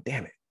Keaton, I'm like,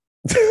 damn it,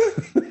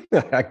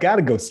 I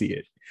gotta go see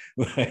it.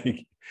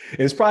 Like,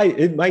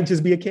 it might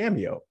just be a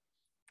cameo.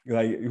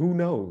 Like, who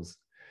knows?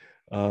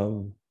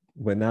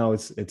 But now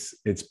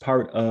it's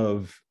part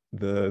of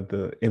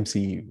the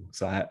MCU,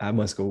 so I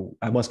must go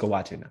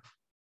watch it now.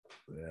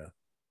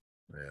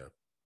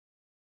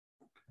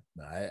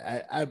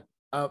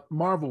 No,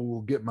 Marvel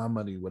will get my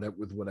money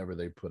with whatever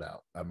they put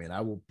out. I mean,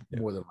 I will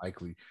more than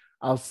likely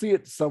I'll see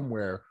it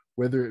somewhere,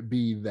 whether it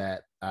be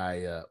that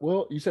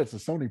well, you said it's a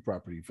Sony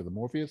property for the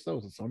Morpheus, though.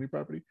 It's a Sony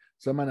property,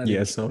 so it might not.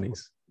 Yeah,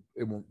 Sony's.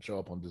 It won't show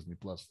up on Disney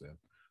Plus then.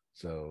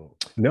 So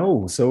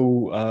no,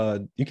 so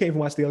you can't even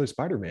watch the other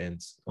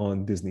Spider-Mans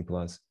on Disney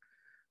Plus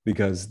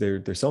because they're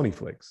Sony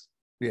flicks.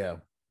 Yeah,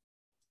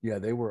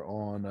 they were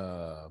on.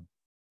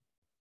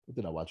 What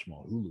did I watch them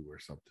on Hulu or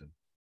something?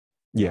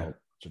 Yeah,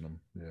 watching them.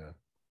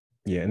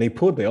 Yeah, and they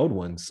pulled the old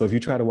ones. So if you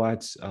try to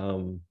watch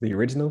the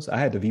originals, I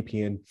had the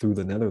VPN through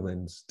the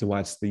Netherlands to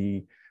watch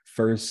the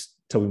first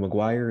Tobey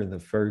Maguire and the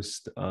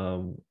first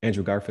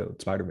Andrew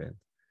Garfield Spider-Man,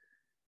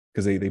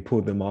 because they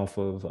pulled them off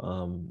of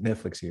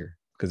Netflix here,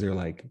 because they're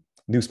like,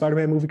 new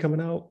Spider-Man movie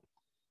coming out.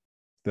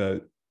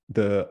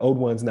 The old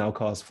ones now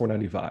cost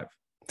 $4.95.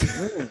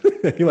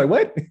 You're like,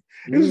 what?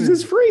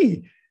 It's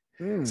free.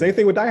 Same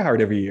thing with Die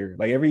Hard every year.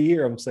 Like every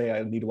year I'm saying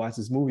I need to watch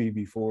this movie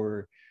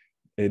before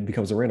it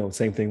becomes a rental.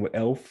 Same thing with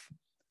Elf,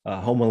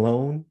 Home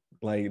Alone.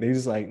 Like they're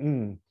just like,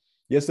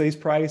 yesterday's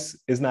price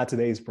is not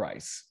today's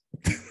price.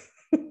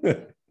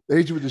 They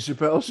hit you with the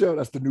Chappelle Show.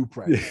 That's the new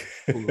price.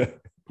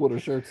 Pull their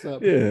shirts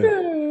up. Yeah.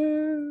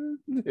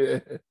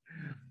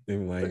 They're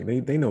like,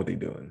 they know what they're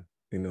doing.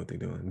 They know what they're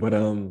doing. But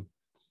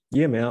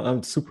yeah, man,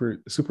 I'm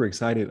super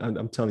excited.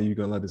 I'm telling you, you're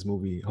gonna love this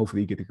movie.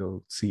 Hopefully, you get to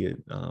go see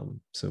it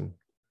soon.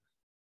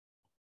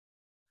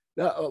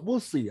 We'll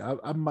see.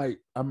 I might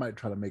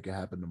try to make it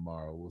happen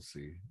tomorrow. We'll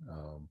see.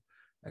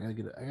 I gotta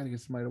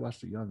get somebody to watch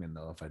The Youngin'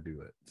 though if I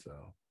do it.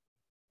 So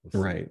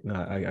right. No,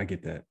 I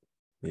get that.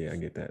 Yeah, I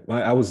get that.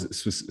 I was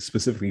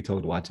specifically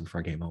told to watch it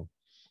before I came home.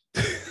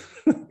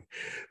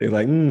 They're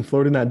like,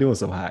 Florida not doing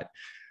so hot.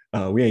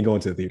 We ain't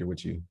going to the theater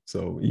with you,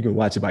 so you can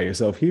watch it by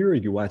yourself here, or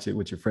you can watch it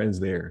with your friends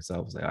there. So I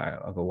was like, all right,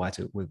 I'll go watch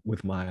it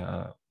with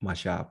my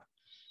shop.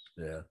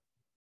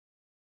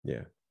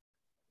 Yeah.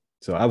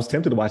 So I was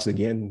tempted to watch it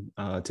again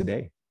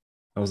today.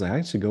 I was like,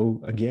 I should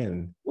go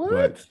again. What?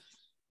 But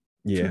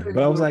yeah,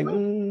 but I was like,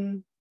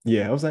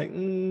 yeah, I was like,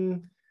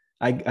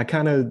 I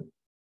kind of,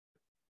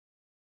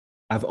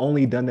 I've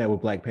only done that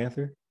with Black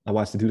Panther. I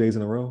watched it 2 days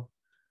in a row.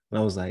 And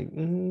I was like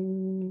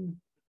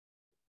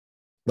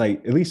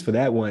at least for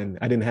that one,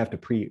 I didn't have to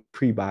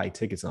pre-buy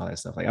tickets and all that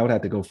stuff. Like I would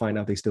have to go find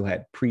out they still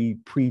had pre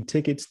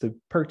tickets to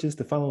purchase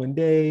the following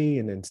day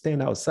and then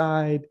stand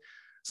outside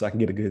so I can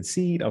get a good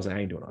seat. I was like, I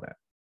ain't doing all that.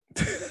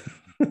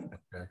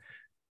 Okay.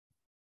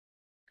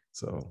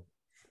 So,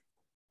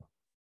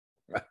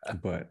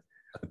 but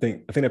I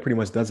think that pretty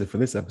much does it for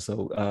this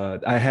episode.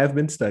 I have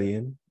been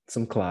studying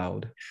some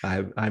cloud.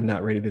 I'm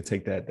not ready to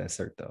take that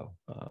cert though.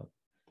 I'm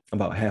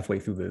about halfway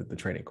through the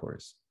training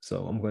course,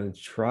 so I'm going to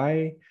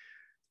try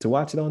to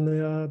watch it on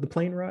the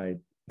plane ride,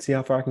 see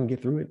how far I can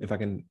get through it, if I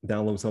can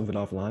download some of it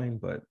offline.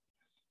 But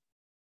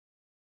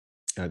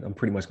I'm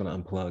pretty much going to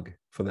unplug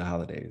for the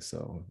holidays.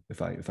 So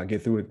if I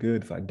get through it,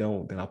 good. If I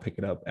don't, then I'll pick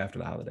it up after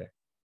the holiday.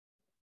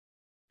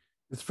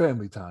 It's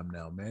family time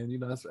now, man. You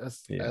know,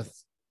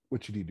 that's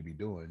what you need to be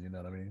doing. You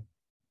know what I mean?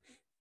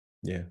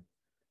 Yeah.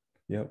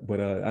 Yeah.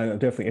 But I'm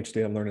definitely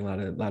interested. I'm learning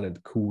a lot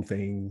of cool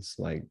things,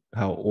 like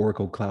how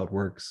Oracle Cloud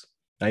works.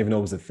 I didn't even know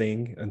it was a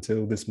thing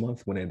until this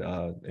month when it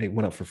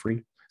went up for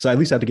free. So I at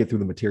least have to get through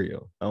the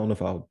material. I don't know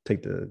if I'll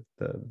take the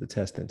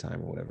test in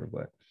time or whatever,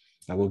 but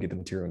I will get the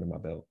material under my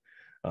belt.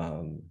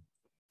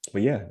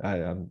 But yeah,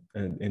 I'm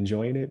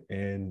enjoying it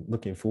and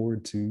looking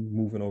forward to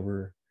moving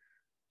over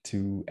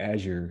to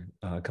Azure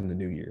come the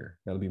new year.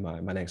 That'll be my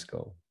next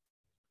goal.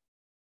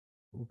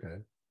 Okay.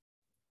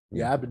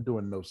 Yeah, I've been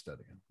doing no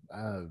studying.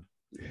 I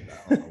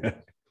don't know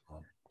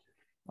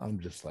I'm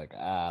just like,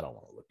 I don't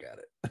want to look at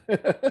it.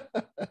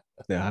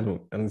 Yeah, I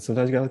don't. I mean,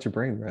 sometimes you gotta let your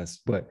brain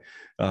rest, but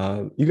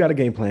you got a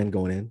game plan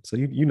going in, so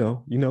you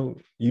know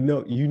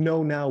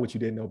now what you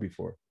didn't know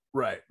before.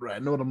 Right. I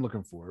know what I'm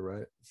looking for,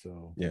 right?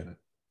 So yeah,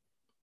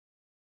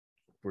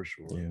 for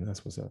sure. Yeah,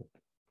 that's what's up.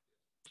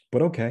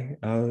 But okay,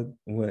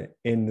 we'll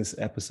end this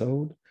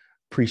episode.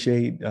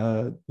 Appreciate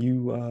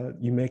you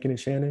making it,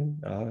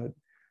 Shannon.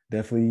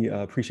 Definitely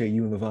appreciate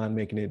you and LeVon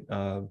making it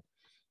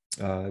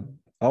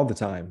all the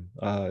time.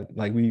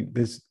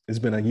 This has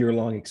been a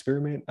year-long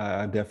experiment.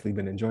 I've definitely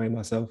been enjoying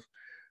myself.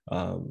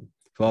 For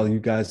all of you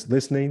guys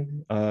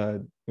listening,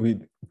 we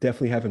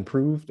definitely have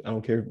improved. I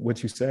don't care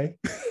what you say.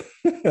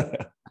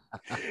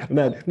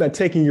 I'm not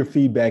taking your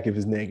feedback if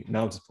it's negative.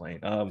 No, I'm just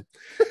playing.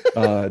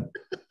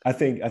 I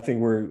think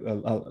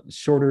we're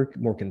shorter,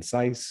 more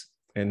concise,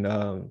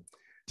 and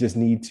just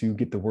need to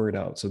get the word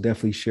out. So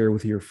definitely share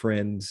with your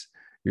friends,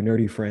 your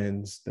nerdy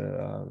friends,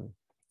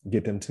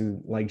 get them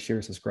to like,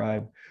 share,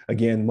 subscribe.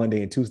 Again,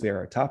 Monday and Tuesday are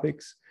our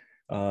topics.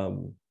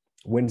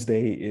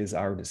 Wednesday is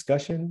our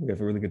discussion. We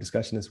have a really good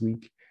discussion this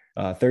week.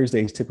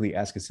 Thursday is typically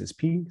Ask Us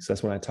SP. So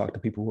that's when I talk to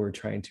people who are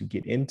trying to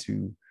get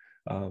into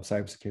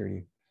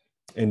cybersecurity.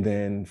 And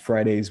then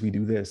Fridays, we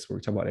do this, where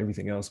we talk about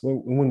everything else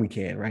when we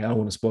can, right? I don't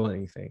want to spoil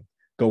anything.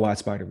 Go watch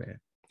Spider-Man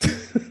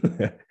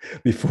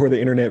before the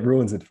internet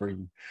ruins it for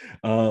you.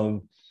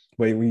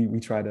 But we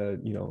try to,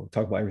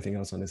 talk about everything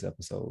else on this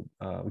episode.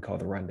 We call it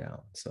the rundown.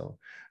 So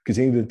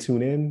continue to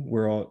tune in.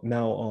 We're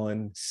now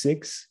on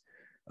 6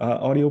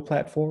 audio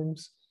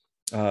platforms.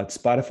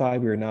 Spotify,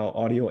 we are now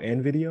audio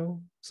and video.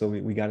 So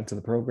we got into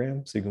the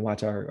program. So you can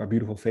watch our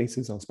beautiful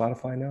faces on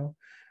Spotify now.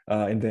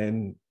 And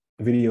then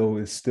video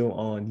is still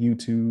on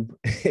YouTube.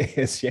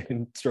 As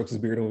Shannon strokes his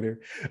beard over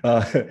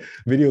there.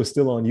 Video is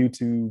still on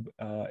YouTube,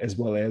 as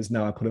well as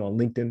now I put it on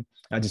LinkedIn.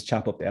 I just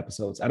chop up the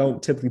episodes. I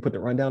don't typically put the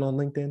rundown on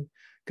LinkedIn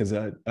because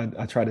I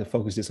try to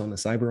focus just on the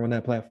cyber on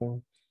that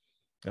platform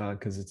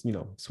because it's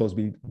supposed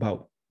to be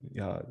about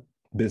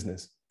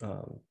business.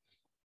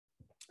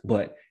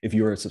 But if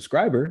you're a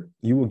subscriber,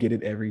 you will get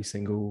it every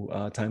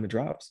single time it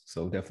drops.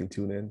 So definitely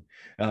tune in.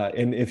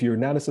 And if you're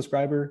not a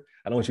subscriber,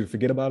 I don't want you to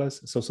forget about us.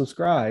 So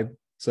subscribe.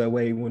 So that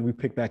way, when we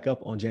pick back up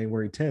on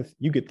January 10th,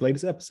 you get the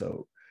latest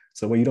episode.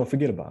 So that way you don't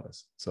forget about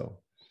us. So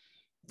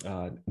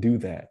do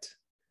that.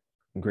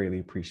 Greatly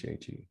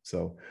appreciate you.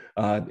 So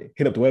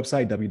hit up the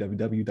website,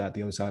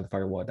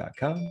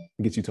 www.theothersideofthefirewall.com.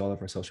 It gets you to all of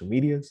our social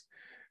medias.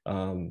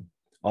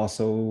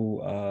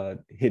 Also,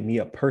 hit me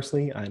up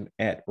personally. I'm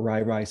at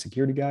RY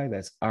Security Guy.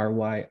 That's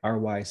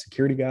RY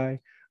Security Guy.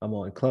 I'm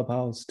on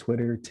Clubhouse,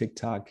 Twitter,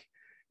 TikTok,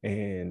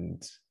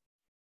 and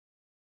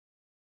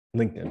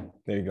LinkedIn.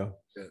 There you go.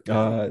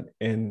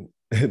 And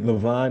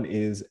LeVon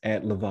is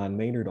at LeVon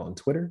Maynard on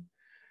Twitter.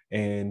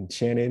 And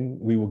Shannon,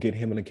 we will get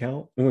him an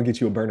account. We're gonna get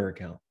you a burner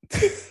account.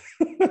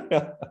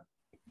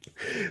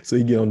 So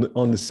you get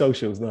on the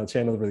socials. Now,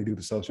 Shannon doesn't really do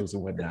the socials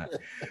and whatnot.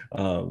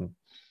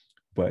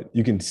 But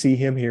you can see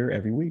him here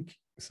every week.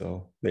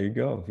 So there you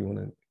go. If you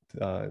want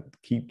to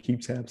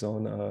keep tabs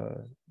on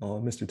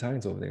Mr.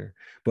 Tynes over there.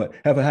 But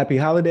have a happy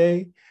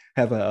holiday.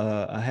 Have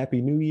a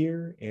happy new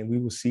year. And we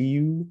will see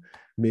you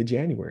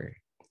mid-January.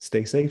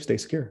 Stay safe, stay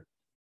secure.